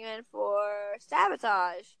want to bring you in for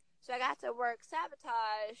Sabotage. So I got to work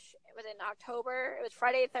Sabotage. It was in October. It was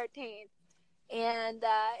Friday the 13th. And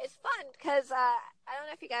it's fun because I don't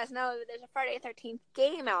know if you guys know, but there's a Friday the 13th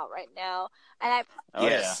game out right now. And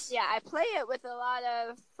I play it with a lot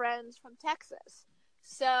of friends from Texas.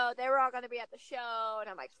 So they were all going to be at the show, and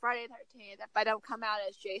I'm like, Friday the 13th, if I don't come out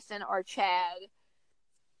as Jason or Chad,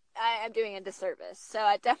 I am doing a disservice. So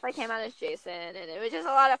I definitely came out as Jason, and it was just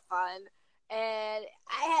a lot of fun. And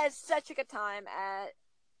I had such a good time at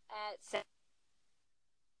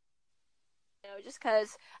just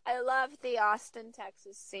because I love the Austin,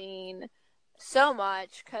 Texas scene so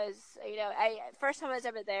much. Because, first time I was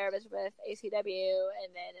ever there was with ACW,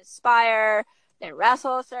 and then Inspire, then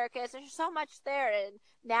Wrestle Circus. There's so much there, and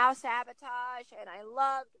now Sabotage, and I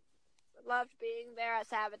loved being there at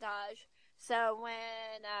Sabotage. So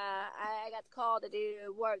when I got the call to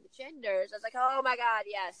do War of the Genders, I was like, oh my God,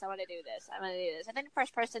 yes, I want to do this. I think the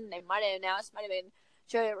first person they might have announced might have been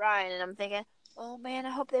Joey Ryan, and I'm thinking, oh man, I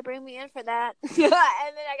hope they bring me in for that. And then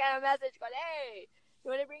I got a message going, hey, you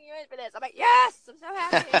want to bring you in for this? I'm like, yes, I'm so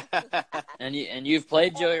happy. And you've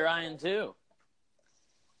played Joey Ryan too.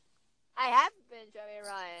 I have been Joey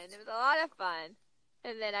Ryan. It was a lot of fun.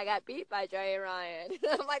 And then I got beat by Joey Ryan.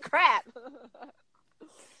 I'm like, crap.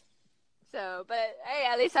 So, but hey,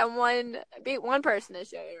 at least I beat one person as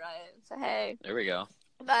Joey Ryan. So hey. There we go.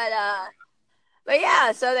 But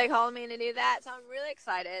yeah, so they called me to do that. So I'm really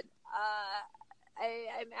excited.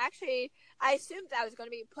 I assumed I was going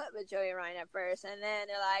to be put with Joey and Ryan at first, and then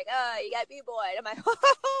they're like, "Oh, you got B-boy." I'm like,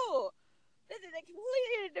 "Oh, this is a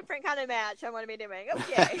completely different kind of match I want to be doing."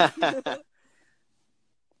 Okay.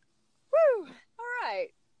 Woo! All right,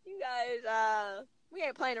 you guys. We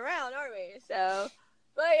ain't playing around, are we? So,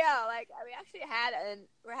 but yeah, like we actually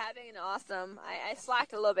we're having an awesome. I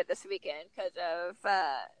slacked a little bit this weekend because of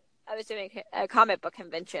I was doing a comic book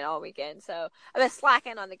convention all weekend, so I was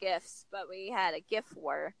slacking on the gifts. But we had a gift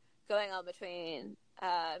war going on between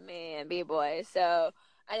me and B-Boy, so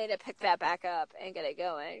I need to pick that back up and get it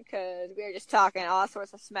going because we were just talking all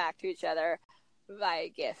sorts of smack to each other via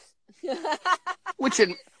gifts. Which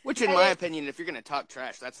in my opinion, if you're gonna talk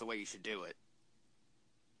trash, that's the way you should do it.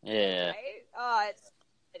 Yeah. Right? Oh,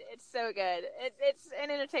 it's so good. It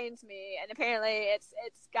entertains me, and apparently it's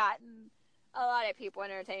gotten a lot of people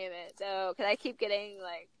entertainment. So, because I keep getting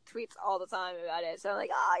like tweets all the time about it, so I'm like,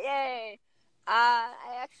 oh yay!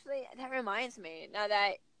 That reminds me. Now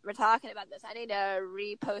that we're talking about this, I need to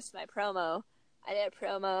repost my promo. I did a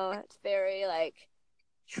promo. It's very like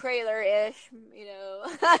trailer-ish, you know.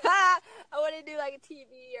 I want to do like a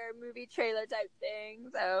TV or movie trailer type thing,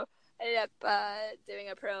 so I ended up doing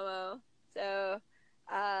a promo. So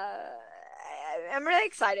I'm really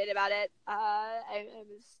excited about it.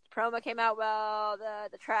 Promo came out well.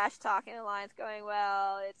 The trash talking alliance going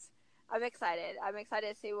well. I'm excited. I'm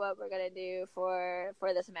excited to see what we're gonna do for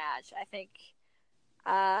this match. I think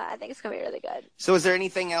it's gonna be really good. So, is there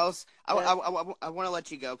anything else? I want to let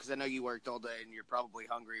you go because I know you worked all day and you're probably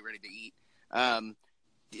hungry, ready to eat.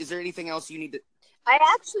 Is there anything else you need to? I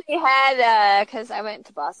actually had because I went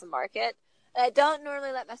to Boston Market. I don't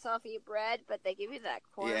normally let myself eat bread, but they give you that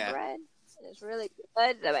cornbread. And it's really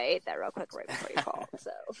good. So I ate that real quick right before you called.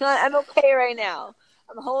 So I'm okay right now.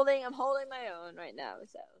 I'm holding my own right now.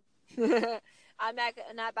 So I'm not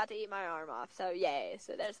about to eat my arm off. So yay!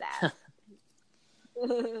 So there's that.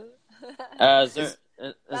 Is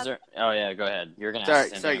there? Oh yeah, go ahead. You're gonna ask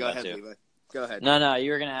the same thing go I'm ahead, about to. Leva. Go ahead. No,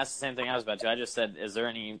 you were gonna ask the same thing I was about to. I just said, is there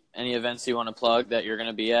any events you want to plug that you're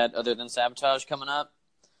gonna be at other than Sabotage coming up?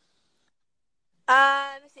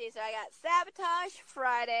 Let me see. So I got Sabotage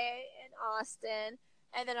Friday in Austin,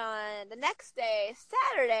 and then on the next day,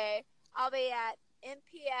 Saturday, I'll be at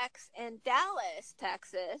MPX in Dallas,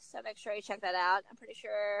 Texas. So make sure you check that out. I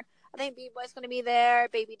think B-Boy's going to be there,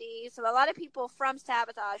 Baby D. So a lot of people from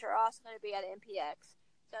Sabotage are also going to be at MPX.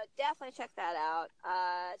 So definitely check that out.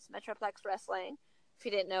 It's Metroplex Wrestling, if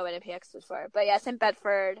you didn't know what MPX was for. But yeah, it's in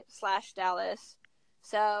Bedford/Dallas.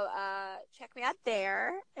 So check me out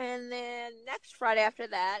there. And then next Friday after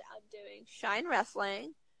that, I'm doing Shine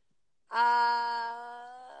Wrestling.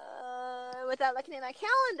 Without looking at my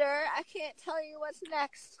calendar, I can't tell you what's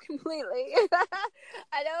next completely.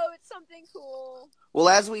 I know it's something cool. Well,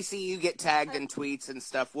 as we see you get tagged in tweets and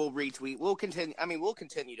stuff, we'll retweet. We'll continue. We'll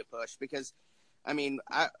continue to push because,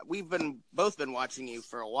 we've both been watching you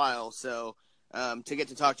for a while. So to get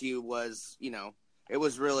to talk to you was, it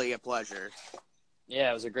was really a pleasure. Yeah,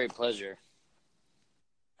 it was a great pleasure.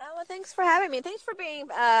 Well, thanks for having me. Thanks for being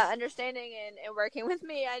understanding and working with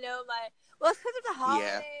me. I know it's because of the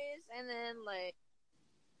holidays and then like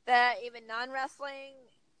that even non-wrestling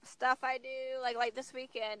stuff I do. Like this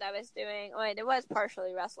weekend I was doing. It was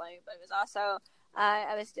partially wrestling, but it was also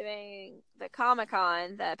I was doing the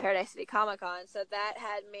Comic-Con, the Paradise City Comic-Con. So that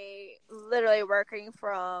had me literally working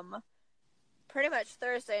from pretty much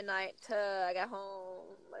Thursday night to I got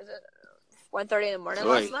home. Was it 1:30 in the morning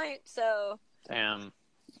last night? So damn.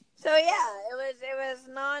 So yeah, it was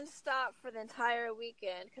nonstop for the entire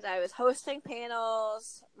weekend because I was hosting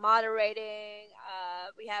panels, moderating.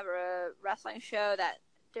 We have a wrestling show that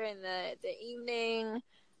during the evening,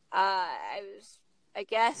 I was a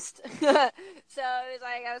guest. So it was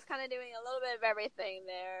like I was kind of doing a little bit of everything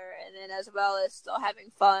there, and then as well as still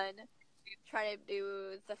having fun, trying to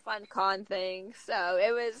do the fun con thing. So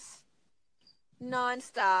it was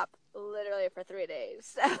nonstop, literally for 3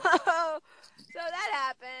 days. So that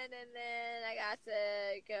happened, and then I got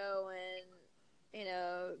to go and,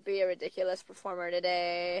 be a ridiculous performer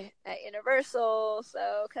today at Universal.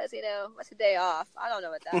 So, because, what's a day off? I don't know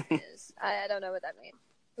what that is. I don't know what that means.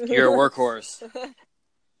 You're a workhorse.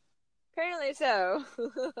 Apparently so.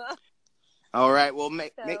 All right, well,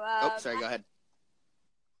 sorry, go ahead.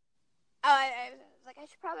 I was like, I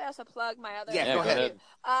should probably also plug my other... Yeah, go ahead.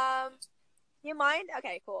 You mind?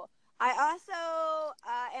 Okay, cool. I also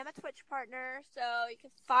am a Twitch partner, so you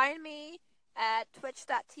can find me at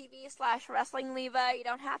twitch.tv/WrestlingLeva. You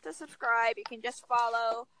don't have to subscribe. You can just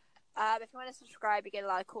follow. If you want to subscribe, you get a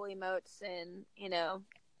lot of cool emotes and,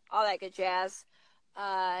 all that good jazz,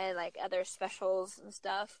 and like other specials and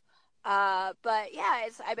stuff. But yeah,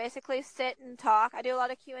 I basically sit and talk. I do a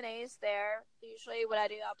lot of Q&As there. Usually what I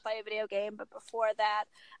do, I'll play a video game, but before that,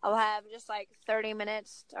 I'll have just like 30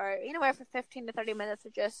 minutes or anywhere from 15 to 30 minutes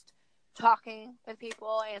of just talking with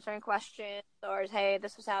people, answering questions, or hey,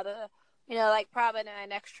 this is how like probably my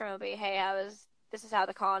next term will be, hey, this is how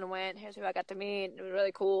the con went. Here's who I got to meet. It was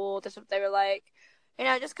really cool. This is what they were like.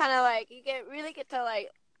 Just kind of like you really get to like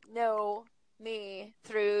know me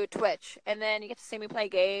through Twitch, and then you get to see me play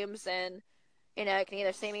games, and you can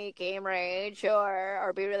either see me game rage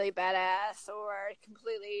or be really badass or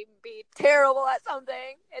completely be terrible at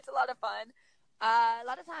something. It's a lot of fun. A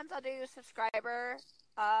lot of times I'll do subscriber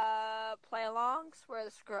play-alongs where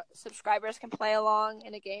the subscribers can play along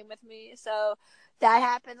in a game with me. So that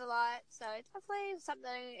happens a lot. So it's definitely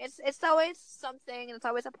something. It's always something, and it's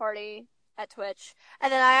always a party at Twitch.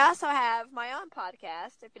 And then I also have my own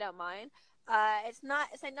podcast, if you don't mind. It's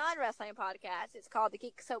a non-wrestling podcast. It's called The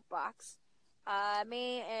Geek Soapbox.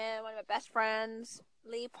 Me and one of my best friends,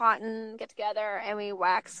 Lee Ponton, get together and we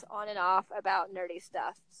wax on and off about nerdy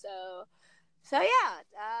stuff. So yeah,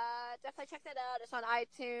 definitely check that out. It's on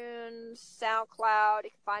iTunes, SoundCloud.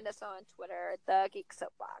 You can find us on Twitter, The Geek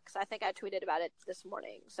Soapbox. I think I tweeted about it this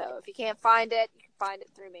morning. So if you can't find it, you can find it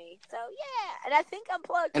through me. So yeah, and I think I'm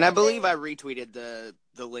plugged. And I believe I retweeted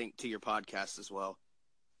the link to your podcast as well.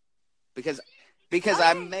 Because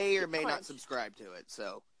I may or may not subscribe to it,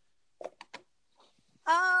 so.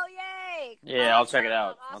 Oh, yay! Yeah, I'll check it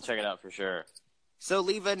out. Awesome. I'll check it out for sure. So,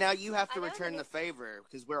 Leva, now you have to return the favor,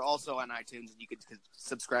 because we're also on iTunes, and you can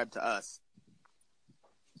subscribe to us.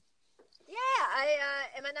 Yeah,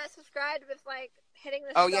 am I not subscribed with, like, hitting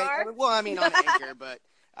the star? Yeah, well, I mean, on Anchor, but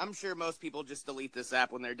I'm sure most people just delete this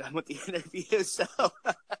app when they're done with the interview, so.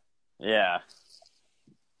 Yeah.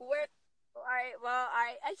 All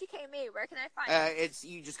right, educate me. Where can I find it?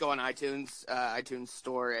 You just go on iTunes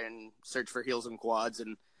store and search for Heels and Quads,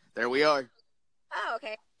 and there we are. Oh,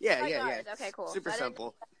 okay. Yeah. Okay, cool. Super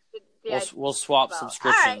simple. We'll swap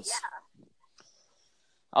subscriptions. All right, yeah.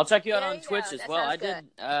 I'll check you out on Twitch as that well. I good.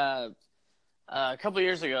 did a couple of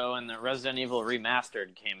years ago when the Resident Evil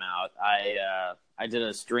Remastered came out. I did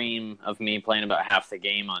a stream of me playing about half the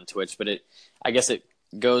game on Twitch, but I guess it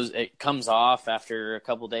comes off after a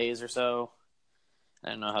couple days or so. I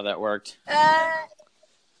don't know how that worked. I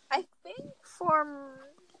think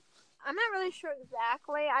I'm not really sure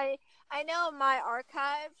exactly. I know my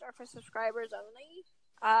archives are for subscribers only.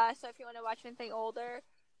 So if you want to watch anything older,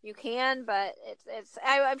 you can. But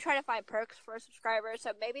I'm trying to find perks for subscribers,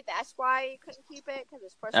 so maybe that's why you couldn't keep it because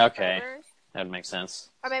it's for subscribers. Okay, that would make sense.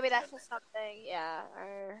 Or maybe that's just something. Yeah.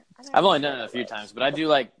 I've only done it a few times, but I do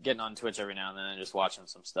like getting on Twitch every now and then and just watching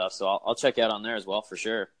some stuff. So I'll check you out on there as well for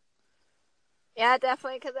sure. Yeah,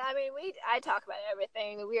 definitely. Because I talk about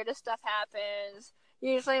everything. The weirdest stuff happens.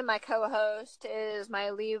 Usually, my co-host is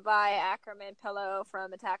my Levi Ackerman pillow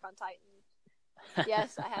from Attack on Titan.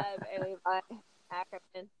 Yes, I have a Levi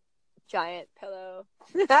Ackerman giant pillow.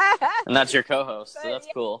 And that's your co-host, so that's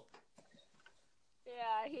cool.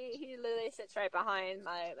 Yeah, he literally sits right behind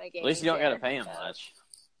my game. At least you don't got to pay him much.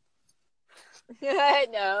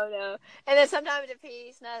 No. And then sometimes if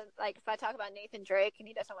he's not, like, if I talk about Nathan Drake and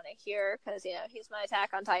he doesn't want to hear, because, he's my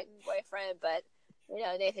Attack on Titan boyfriend, but,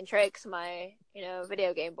 Nathan Drake's my,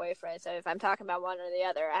 video game boyfriend. So if I'm talking about one or the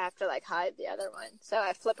other, I have to, like, hide the other one. So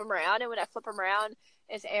I flip him around, and when I flip him around,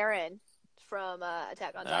 it's Aaron from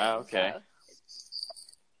Attack on Titan. Oh, okay.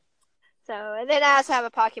 So, and then I also have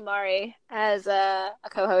a Pokemari as a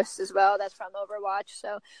co-host as well. That's from Overwatch.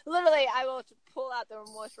 So, literally, I will pull out the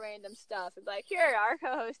most random stuff and be like, here, our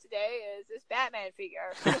co-host today is this Batman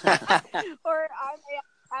figure. Or I may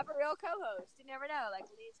have a real co-host. You never know. Like,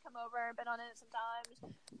 Lee's come over and been on it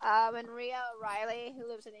sometimes. And Rhea O'Reilly, who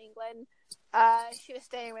lives in England, she was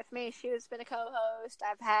staying with me. She has been a co-host.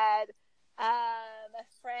 I've had a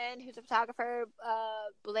friend who's a photographer,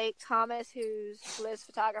 Blake Thomas, who lives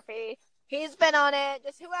photography. He's been on it.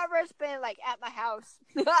 Just whoever's been, like, at my house.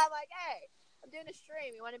 I'm like, hey, I'm doing a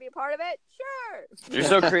stream. You want to be a part of it? Sure. You're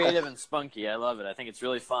so creative and spunky. I love it. I think it's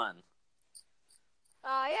really fun.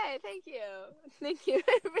 Yeah, thank you. Thank you.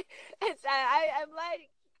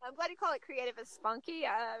 I'm glad you call it creative and spunky.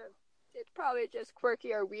 It's probably just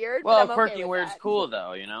quirky or weird. Well, but I'm quirky okay and with weird's that. cool,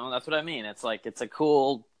 though, That's what I mean. It's like, it's a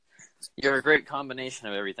cool... You're a great combination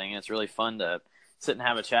of everything. It's really fun to sit and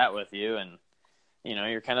have a chat with you, and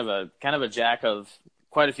you're kind of a jack of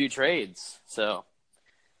quite a few trades. So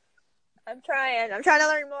I'm trying to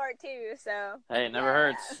learn more too. So hey, it never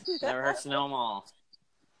hurts. Never hurts to know them all.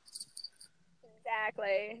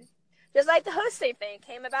 Exactly. Just like the hosting thing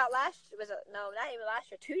came about not even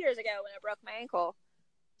last year, 2 years ago when I broke my ankle.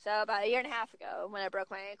 So about a year and a half ago, when I broke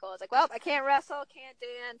my ankle, I was like, well, I can't wrestle, can't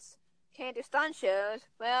dance, can't do stunt shows.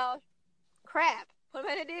 Well, crap. What am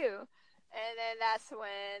I going to do? And then that's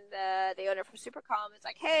when the owner from Supercom is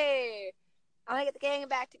like, hey, I want to get the gang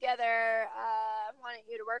back together. I wanted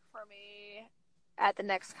you to work for me at the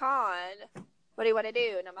next con. What do you want to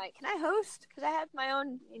do? And I'm like, can I host? Because I have my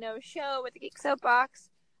own, show with the Geek Soapbox.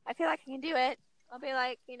 I feel like I can do it. I'll be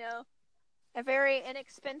like, a very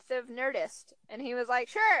inexpensive nerdist. And he was like,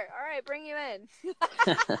 sure. All right, bring you in.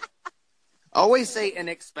 Always say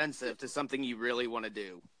inexpensive to something you really want to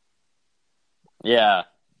do. Yeah.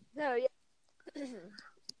 So, yeah.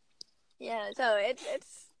 Yeah, so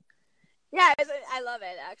it's I love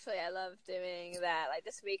it. Actually, I love doing that. Like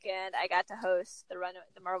this weekend, I got to host the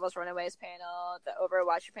Marvel's Runaways panel, the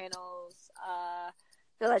Overwatch panels,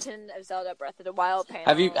 the Legend of Zelda: Breath of the Wild panel.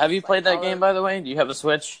 Have you played that game, by the way? Do you have a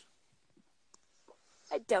Switch?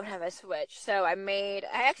 I don't have a Switch, so I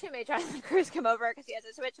actually made Jonathan Cruz come over because he has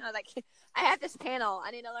a Switch, and I was like, I have this panel.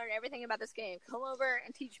 I need to learn everything about this game. Come over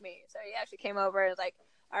and teach me. So he actually came over and was like,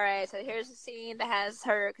 all right, so here's a scene that has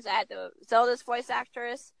her, because I had the Zelda's voice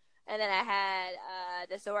actress. And then I had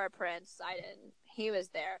the Zora Prince, he was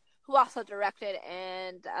there, who also directed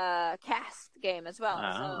and cast the game as well.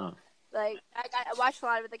 So, like, I watched a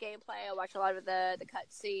lot of the gameplay. I watched a lot of the cut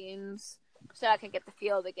scenes, so I can get the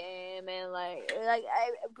feel of the game. And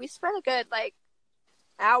we spent a good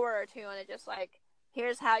hour or two on it, just like,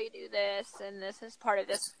 here's how you do this, and this is part of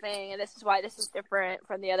this thing, and this is why this is different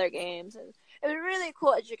from the other games. And it was a really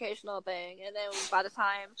cool educational thing. And then by the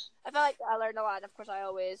time, I felt like I learned a lot. And of course, I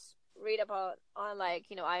always read about on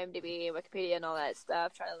IMDb, Wikipedia, and all that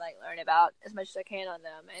stuff. Try to learn about as much as I can on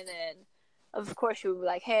them. And then, of course, you would be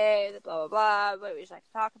like, hey, blah blah blah. What would you like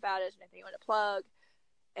to talk about? Is there anything you want to plug?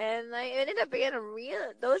 And it ended up being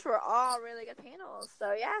those were all really good panels.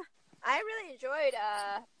 So yeah. I really enjoyed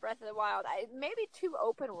Breath of the Wild. Maybe too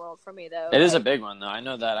open world for me, though. It is a big one, though. I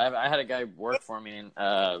know that. I had a guy work for me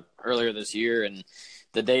earlier this year, and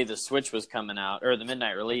the day the Switch was coming out, or the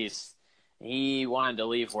midnight release, he wanted to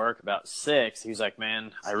leave work about 6. He was like,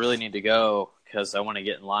 man, I really need to go because I want to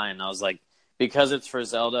get in line. And I was like, because it's for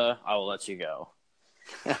Zelda, I will let you go.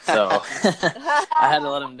 So I had to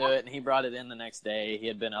let him do it, and he brought it in the next day. He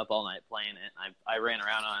had been up all night playing it, and I ran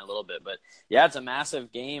around on it a little bit. But yeah, it's a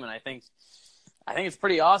massive game, and I think it's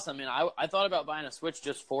pretty awesome. I mean, I thought about buying a Switch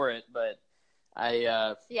just for it, but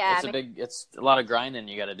it's a lot of grinding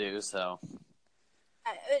you got to do. So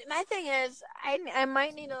my thing is, I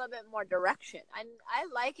might need a little bit more direction. I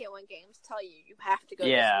like it when games tell you have to go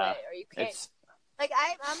this way, or you can't.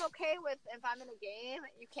 I'm okay with if I'm in a game,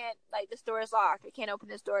 you can't, this door is locked. I can't open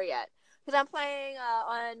this door yet. Because I'm playing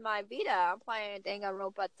on my Vita, I'm playing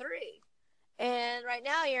Danganronpa 3. And right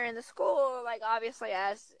now you're in the school, obviously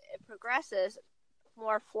as it progresses,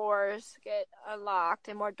 more floors get unlocked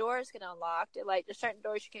and more doors get unlocked. And, there's certain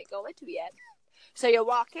doors you can't go into yet. So you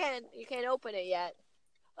walk in, you can't open it yet.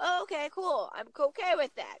 Oh, okay, cool. I'm okay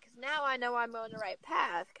with that. Because now I know I'm on the right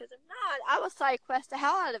path. Because if not, I will side quest the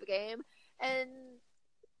hell out of a game and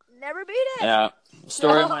never beat it. Yeah.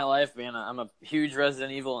 Story of my life, man. I'm a huge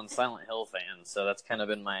Resident Evil and Silent Hill fan, so that's kind of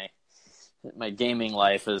been my gaming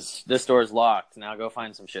life is this door's locked. Now go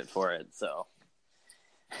find some shit for it. So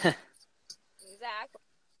exactly.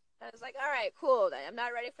 I was like, all right, cool. I'm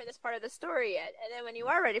not ready for this part of the story yet. And then when you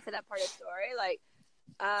are ready for that part of the story,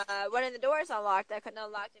 one of the doors unlocked, I couldn't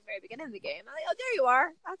unlock at the very beginning of the game. I'm like, oh, there you are.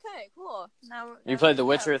 Okay, cool. Now you played The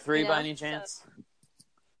Witcher 3 by any chance? So,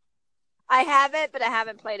 I haven't, but I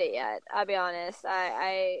haven't played it yet. I'll be honest.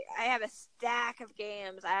 I have a stack of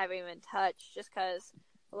games I haven't even touched just because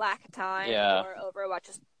lack of time or Overwatch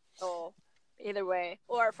is either way.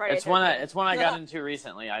 Or Friday. It's one I got into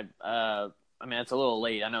recently. I mean, it's a little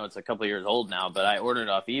late. I know it's a couple years old now, but I ordered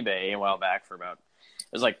off eBay a while back for it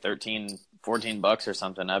was like $13, $14 or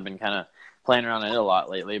something. I've been kind of playing around in it a lot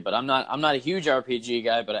lately, but I'm not a huge RPG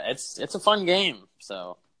guy, but it's a fun game.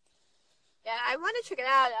 So. Yeah, I want to check it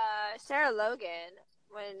out. Sarah Logan,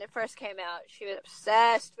 when it first came out, she was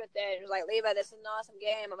obsessed with it. She was like, Leva, this is an awesome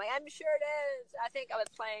game. I'm like, I'm sure it is. I think I was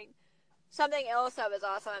playing something else that was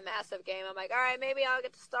also a massive game. I'm like, all right, maybe I'll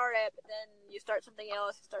get to start it. But then you start something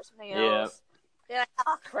else, else. You're like,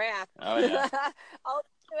 oh, crap. Oh, yeah. I'll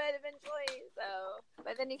do it eventually.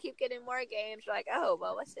 But then you keep getting more games. You're like, oh,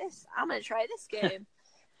 well, what's this? I'm going to try this game.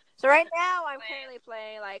 So right now I'm currently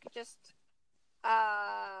playing,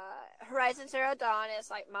 Horizon Zero Dawn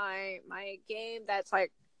is my game that's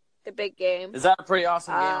the big game. Is that a pretty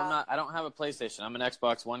awesome game? I don't have a PlayStation. I'm an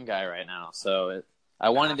Xbox One guy right now, so I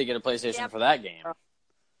wanted to get a PlayStation for that game.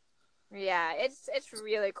 Yeah, it's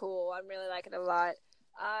really cool. I'm really liking it a lot.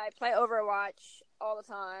 I play Overwatch all the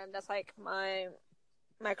time. That's like my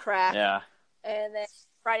crack. Yeah. And then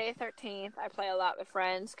Friday the 13th, I play a lot with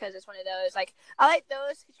friends because it's one of those, like, I like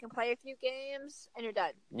those because you can play a few games and you're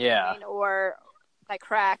done. Yeah. You know what I mean? Or, like,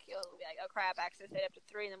 crack, you'll be like, oh, crap, I actually stayed up to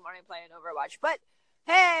 3 in the morning playing Overwatch. But,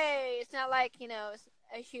 hey, it's not like, you know, it's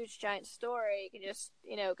a huge, giant story. You can just,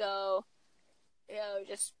 you know, go, you know,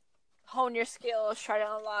 just hone your skills, try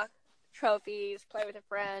to unlock trophies, play with your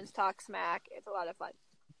friends, talk smack. It's a lot of fun.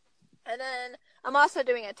 And then I'm also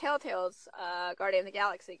doing a Telltale's Guardian of the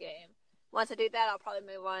Galaxy game. Once I do that, I'll probably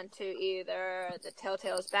move on to either the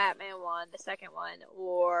Telltale's Batman one, the second one,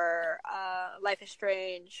 or Life is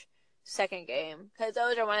Strange second game. Because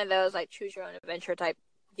those are one of those, like, choose-your-own-adventure type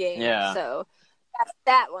games. Yeah. So that's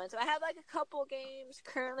that one. So I have, like, a couple games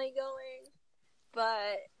currently going.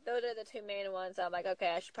 But those are the 2 main ones. I'm like,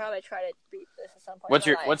 okay, I should probably try to beat this at some point.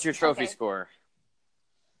 What's your trophy score?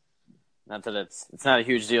 Not that it's not a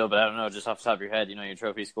huge deal, but I don't know, just off the top of your head, you know your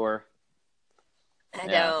trophy score? I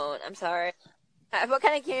don't. I'm sorry. What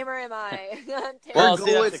kind of gamer am I? Our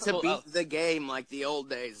goal is to beat the game like the old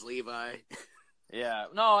days, Levi. Yeah.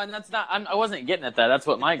 No, and that's not. I wasn't getting at that. That's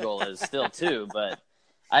what my goal is still too. But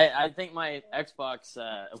I think my Xbox,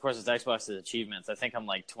 of course, it's Xbox's achievements. I think I'm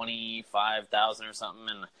like 25,000 or something,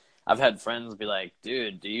 and I've had friends be like,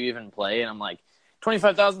 "Dude, do you even play?" And I'm like,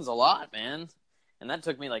 25,000 is a lot, man. And that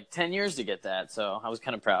took me like 10 years to get that, so I was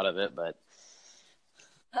kind of proud of it. But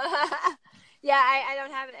yeah, I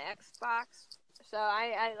don't have an Xbox, so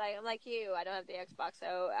I'm like you. I don't have the Xbox,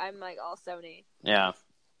 so I'm like all Sony. Yeah.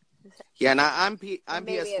 Yeah, and I'm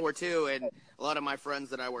PS4 too, and a lot of my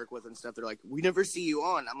friends that I work with and stuff, they're like, "We never see you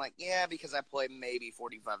on." I'm like, "Yeah, because I play maybe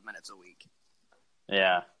 45 minutes a week."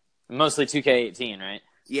 Yeah, mostly 2K18, right?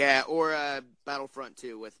 Yeah, or Battlefront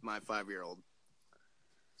 2 with my 5-year-old.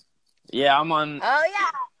 Yeah, I'm on. Oh yeah,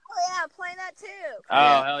 I'm playing that too.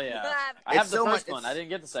 Oh hell yeah! I have the so first one. I didn't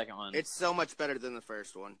get the second one. It's so much better than the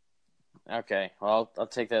first one. Okay, well I'll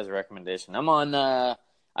take that as a recommendation. I'm on.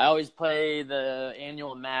 I always play the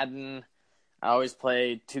annual Madden. I always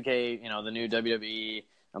play 2K. You know, the new WWE.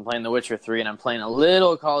 I'm playing The Witcher 3, and I'm playing a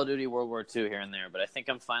little Call of Duty World War 2 here and there. But I think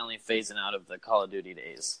I'm finally phasing out of the Call of Duty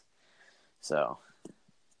days. So.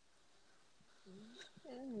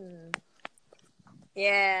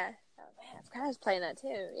 Yeah. I was playing that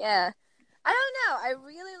too. Yeah. I don't know. I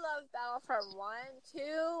really love Battlefront 1,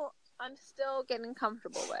 2. I'm still getting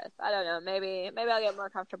comfortable with. I don't know. Maybe I'll get more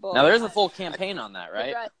comfortable. Now there's a full campaign on that,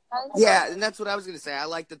 right? Yeah, and that's what I was going to say. I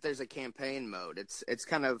like that there's a campaign mode. It's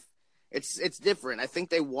kind of it's different. I think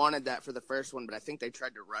they wanted that for the first one, but I think they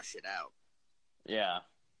tried to rush it out. Yeah.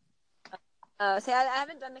 See, I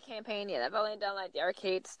haven't done the campaign yet. I've only done like the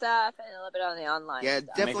arcade stuff and a little bit on the online. Yeah,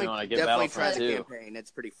 stuff. definitely try the campaign.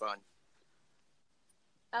 It's pretty fun.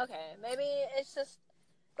 Okay, maybe it's just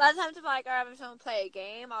a lot of times if like I have someone play a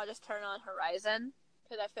game, I'll just turn on Horizon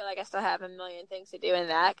because I feel like I still have a million things to do in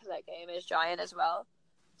that because that game is giant as well.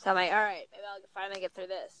 So I'm like, all right, maybe I'll finally get through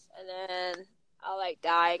this, and then I'll like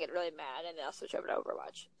die, get really mad, and then I'll switch over to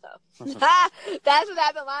Overwatch. So that's what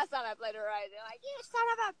happened last time I played Horizon. Like, you son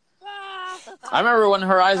of a. I remember when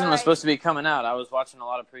Horizon was supposed to be coming out. I was watching a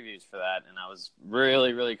lot of previews for that, and I was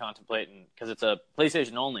really, really contemplating because it's a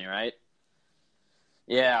PlayStation only, right?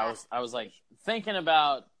 Yeah, I was like thinking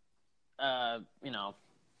about, you know.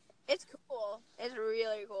 It's cool. It's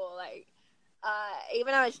really cool. Like,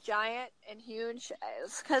 even though it's giant and huge,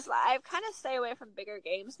 because I kind of stay away from bigger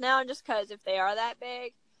games now, just because if they are that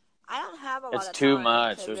big, I don't have a lot of time. It's too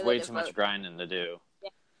much. There's really way too much grinding to do. Yeah.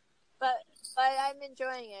 But I'm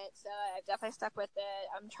enjoying it, so I've definitely stuck with it.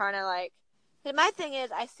 I'm trying to, like, my thing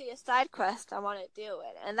is, I see a side quest, I want to do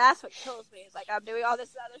it, and that's what kills me. It's like, I'm doing all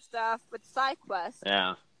this other stuff with side quests,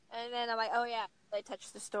 yeah, and then I'm like, oh yeah, they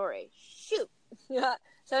touched the story. Shoot.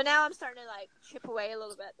 So now I'm starting to, like, chip away a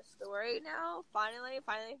little bit at the story now, finally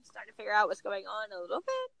starting to figure out what's going on a little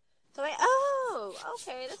bit. So I'm like, oh,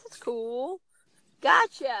 okay, this is cool.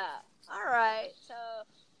 Gotcha. All right, so...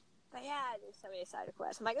 But yeah, there's so many side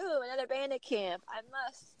quests. I'm like, ooh, another bandit camp. I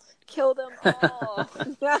must kill them all.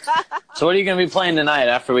 So what are you going to be playing tonight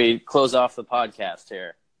after we close off the podcast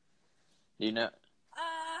here? Do you know?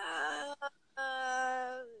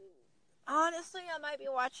 Honestly, I might be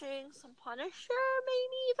watching some Punisher,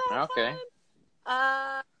 maybe, if I have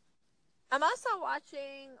time. I'm also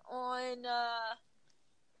watching on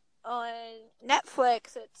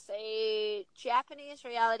Netflix. It's a Japanese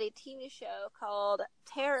reality TV show called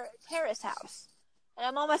Terrace House, and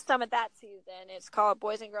I'm almost done with that season. It's called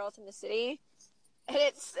Boys and Girls in the City, and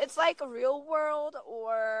it's like a Real World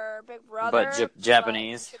or Big Brother, but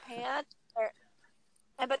Japanese, Japan.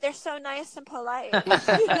 But they're so nice and polite.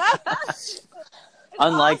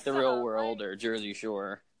 Unlike the awesome, real world or Jersey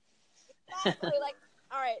Shore. Exactly. Like,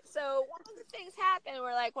 all right. So one of the things happened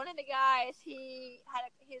where, like, one of the guys, he's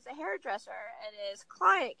a hairdresser, and his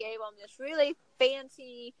client gave him this really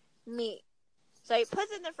fancy meat. So he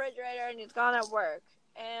puts it in the refrigerator, and he's gone at work,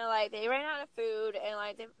 and like they ran out of food, and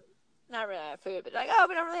like they not ran out of food, but like, oh,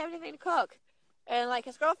 we don't really have anything to cook, and like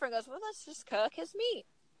his girlfriend goes, well, let's just cook his meat.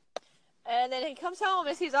 And then he comes home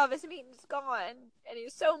and sees all of his meat and it's gone. And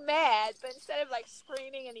he's so mad, but instead of like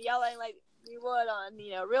screaming and yelling like you would on,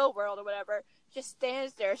 Real World or whatever, just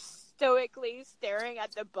stands there stoically staring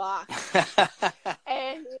at the box.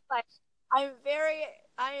 And he's like, I am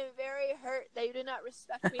very hurt that you did not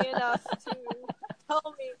respect me enough to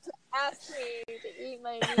tell me, to ask me to eat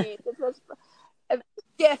my meat. This was a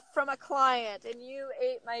gift from a client and you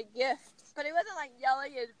ate my gift. But he wasn't like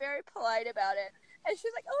yelling, he was very polite about it. And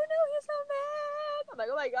she's like, oh no, he's so mad. I'm like,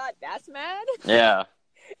 oh my God, that's mad? Yeah.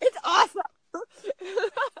 It's awesome.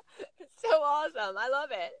 It's so awesome. I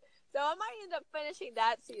love it. So I might end up finishing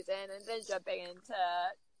that season and then jumping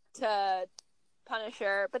into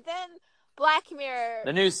Punisher. But then Black Mirror.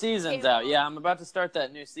 The new season's out. Yeah, I'm about to start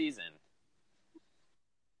that new season.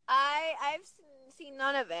 I've seen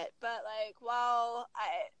none of it, but like,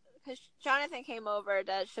 because Jonathan came over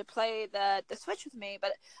to play the Switch with me,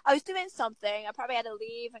 but I was doing something. I probably had to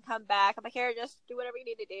leave and come back. I'm like, here, just do whatever you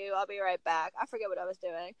need to do. I'll be right back. I forget what I was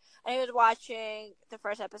doing. And he was watching the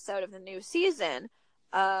first episode of the new season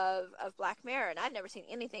of Black Mirror, and I'd never seen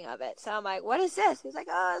anything of it. So I'm like, what is this? He's like,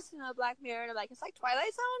 oh, it's Black Mirror. And I'm like, it's like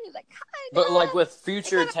Twilight Zone? He's like, kinda. But like with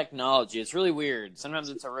future technology, it's really weird. Sometimes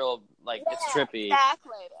it's a real, like, it's trippy.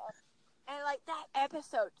 Exactly. And like that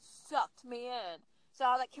episode sucked me in. So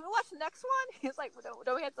I was like, can we watch the next one? He's like,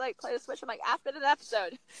 don't we have to like play the Switch? I'm like, after the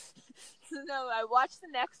episode. No, I watched the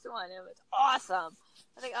next one. It was awesome.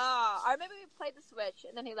 I was like, or maybe we played the Switch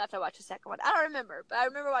and then he left. I watched the second one. I don't remember, but I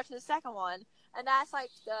remember watching the second one. And that's like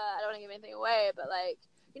I don't want to give anything away, but like,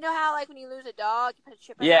 you know how like when you lose a dog, you put a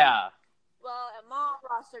chip in her? Yeah. Well, a mom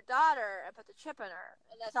lost her daughter and put the chip in her.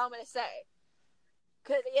 And that's all I'm going to say.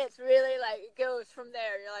 Because it's really like, it goes from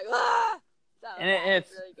there. You're like, ah! So, and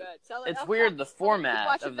it's really good. So, like, it's weird the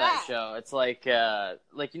format of that show. It's like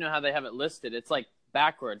you know how they have it listed. It's like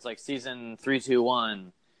backwards, like season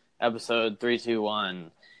 321, episode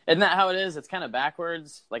 321. Isn't that how it is? It's kind of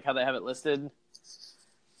backwards, like how they have it listed.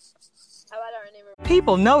 Oh, I don't remember.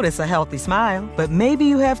 People notice a healthy smile, but maybe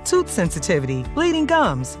you have tooth sensitivity, bleeding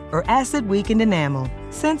gums, or acid-weakened enamel.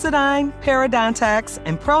 Sensodyne, Parodontax,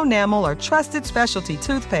 and Pronamel are trusted specialty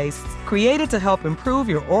toothpastes created to help improve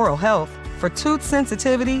your oral health. For tooth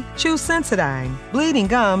sensitivity, choose Sensodyne. Bleeding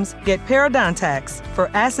gums, get Parodontax. For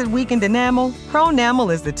acid-weakened enamel,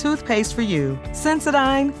 Pronamel is the toothpaste for you.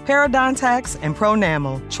 Sensodyne, Parodontax, and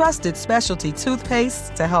Pronamel. Trusted specialty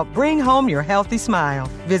toothpastes to help bring home your healthy smile.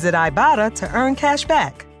 Visit Ibotta to earn cash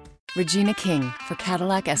back. Regina King for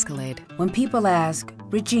Cadillac Escalade. When people ask,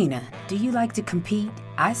 Regina, do you like to compete?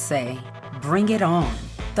 I say, bring it on.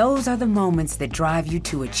 Those are the moments that drive you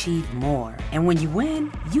to achieve more. And when you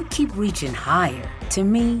win, you keep reaching higher. To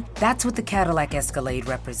me, that's what the Cadillac Escalade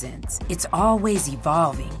represents. It's always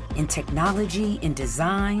evolving in technology, in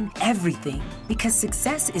design, everything. Because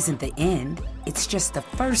success isn't the end, it's just the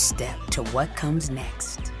first step to what comes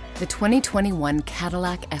next. The 2021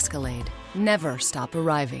 Cadillac Escalade. Never stop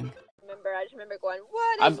arriving. I just remember going,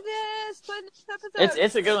 what is this?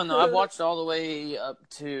 It's a good one, though. I've watched all the way up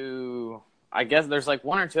to... I guess there's like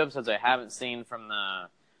one or two episodes I haven't seen from the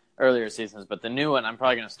earlier seasons, but the new one I'm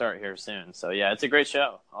probably going to start here soon. So, yeah, it's a great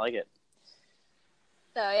show. I like it.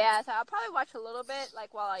 So, yeah, so I'll probably watch a little bit,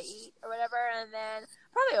 like, while I eat or whatever, and then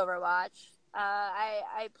probably Overwatch.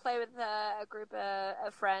 I play with a group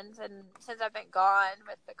of friends, and since I've been gone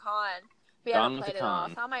with the con, we haven't played it all.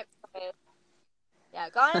 So I might play it. Yeah,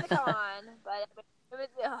 gone at the con, but it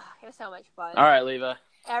was so much fun. All right, Leva.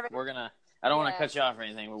 We're going to... I don't want to cut you off or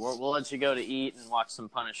anything, but we'll let you go to eat and watch some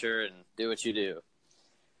Punisher and do what you do.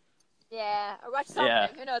 Yeah, or watch something. Yeah.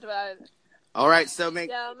 Who knows what I was... All right, so my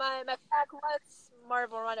pack was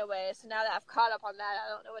Marvel Runaway, so now that I've caught up on that, I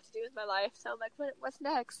don't know what to do with my life. So I'm like, what's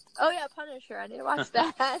next? Oh, yeah, Punisher. I need to watch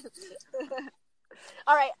that.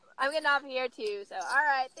 All right, I'm getting off here, too. So, all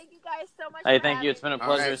right, thank you guys so much. Hey, thank you. It's been a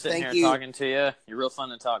pleasure sitting here talking to you. You're real fun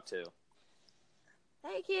to talk to.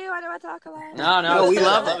 Thank you. I know I talk a lot. No, we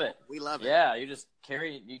love it. We love it. Yeah, you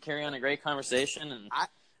carry on a great conversation, and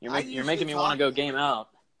you're making me want to go game out.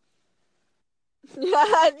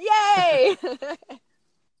 Yay!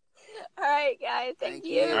 All right, guys. Thank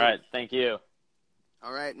you. All right, thank you.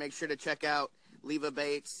 All right, make sure to check out Leva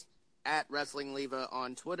Bates at Wrestling Leva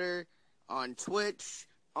on Twitter, on Twitch,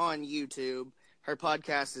 on YouTube. Her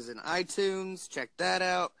podcast is in iTunes. Check that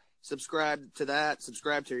out. Subscribe to that.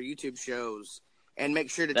 Subscribe to her YouTube shows. And make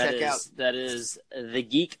sure to check out... That is The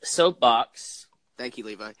Geek Soapbox. Thank you,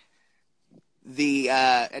 Levi.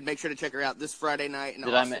 And make sure to check her out this Friday night in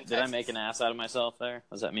Austin, Texas. Did I make an ass out of myself there?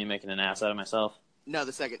 Was that me making an ass out of myself? No,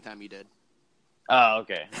 the second time you did. Oh,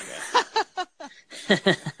 okay.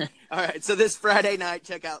 All right, so this Friday night,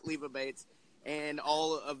 check out Leva Bates and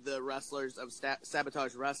all of the wrestlers of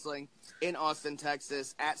Sabotage Wrestling in Austin,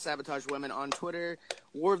 Texas, at Sabotage Women on Twitter.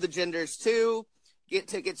 War of the Genders 2. Get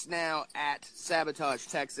tickets now at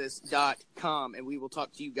sabotagetexas.com, and we will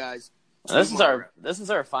talk to you guys tomorrow. This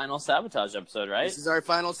is our final Sabotage episode, right? This is our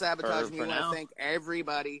final Sabotage. We want now. to thank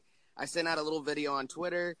everybody. I sent out a little video on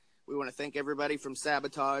Twitter. We want to thank everybody from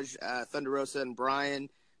Sabotage, Thunder Rosa and Brian,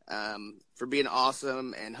 for being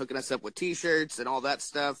awesome and hooking us up with T-shirts and all that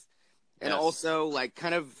stuff. And also,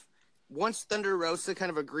 once Thunder Rosa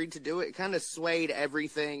kind of agreed to do it, it kind of swayed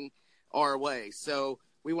everything our way. So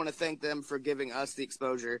we want to thank them for giving us the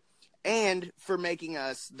exposure and for making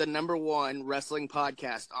us the #1 wrestling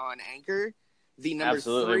podcast on Anchor. The number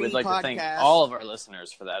Absolutely. 3 We'd like podcast, to thank all of our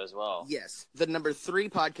listeners for that as well. Yes. The number 3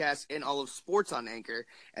 podcast in all of sports on Anchor.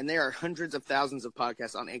 And there are hundreds of thousands of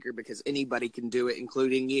podcasts on Anchor because anybody can do it,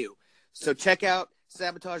 including you. So check out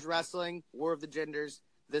Sabotage Wrestling, War of the Genders,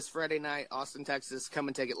 this Friday night, Austin, Texas. Come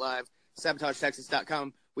and take it live.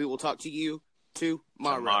 SabotageTexas.com. We will talk to you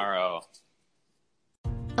tomorrow.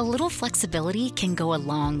 A little flexibility can go a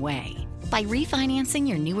long way. By refinancing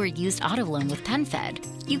your new or used auto loan with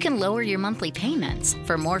PenFed, you can lower your monthly payments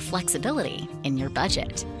for more flexibility in your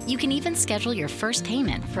budget. You can even schedule your first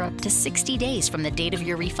payment for up to 60 days from the date of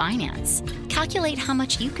your refinance. Calculate how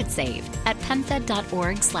much you could save at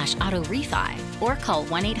PenFed.org/auto-refi or call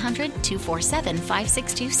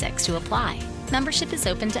 1-800-247-5626 to apply. Membership is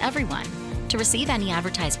open to everyone. To receive any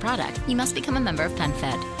advertised product, you must become a member of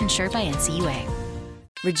PenFed, insured by NCUA.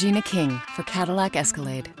 Regina King for Cadillac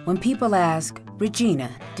Escalade. When people ask, Regina,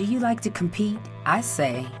 do you like to compete? I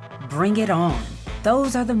say, bring it on.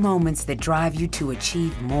 Those are the moments that drive you to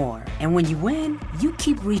achieve more. And when you win, you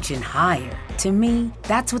keep reaching higher. To me,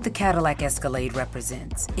 that's what the Cadillac Escalade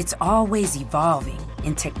represents. It's always evolving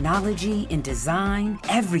in technology, in design,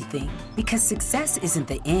 everything. Because success isn't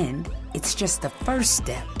the end, it's just the first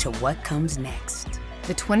step to what comes next.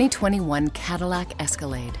 The 2021 Cadillac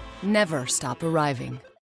Escalade. Never stop arriving.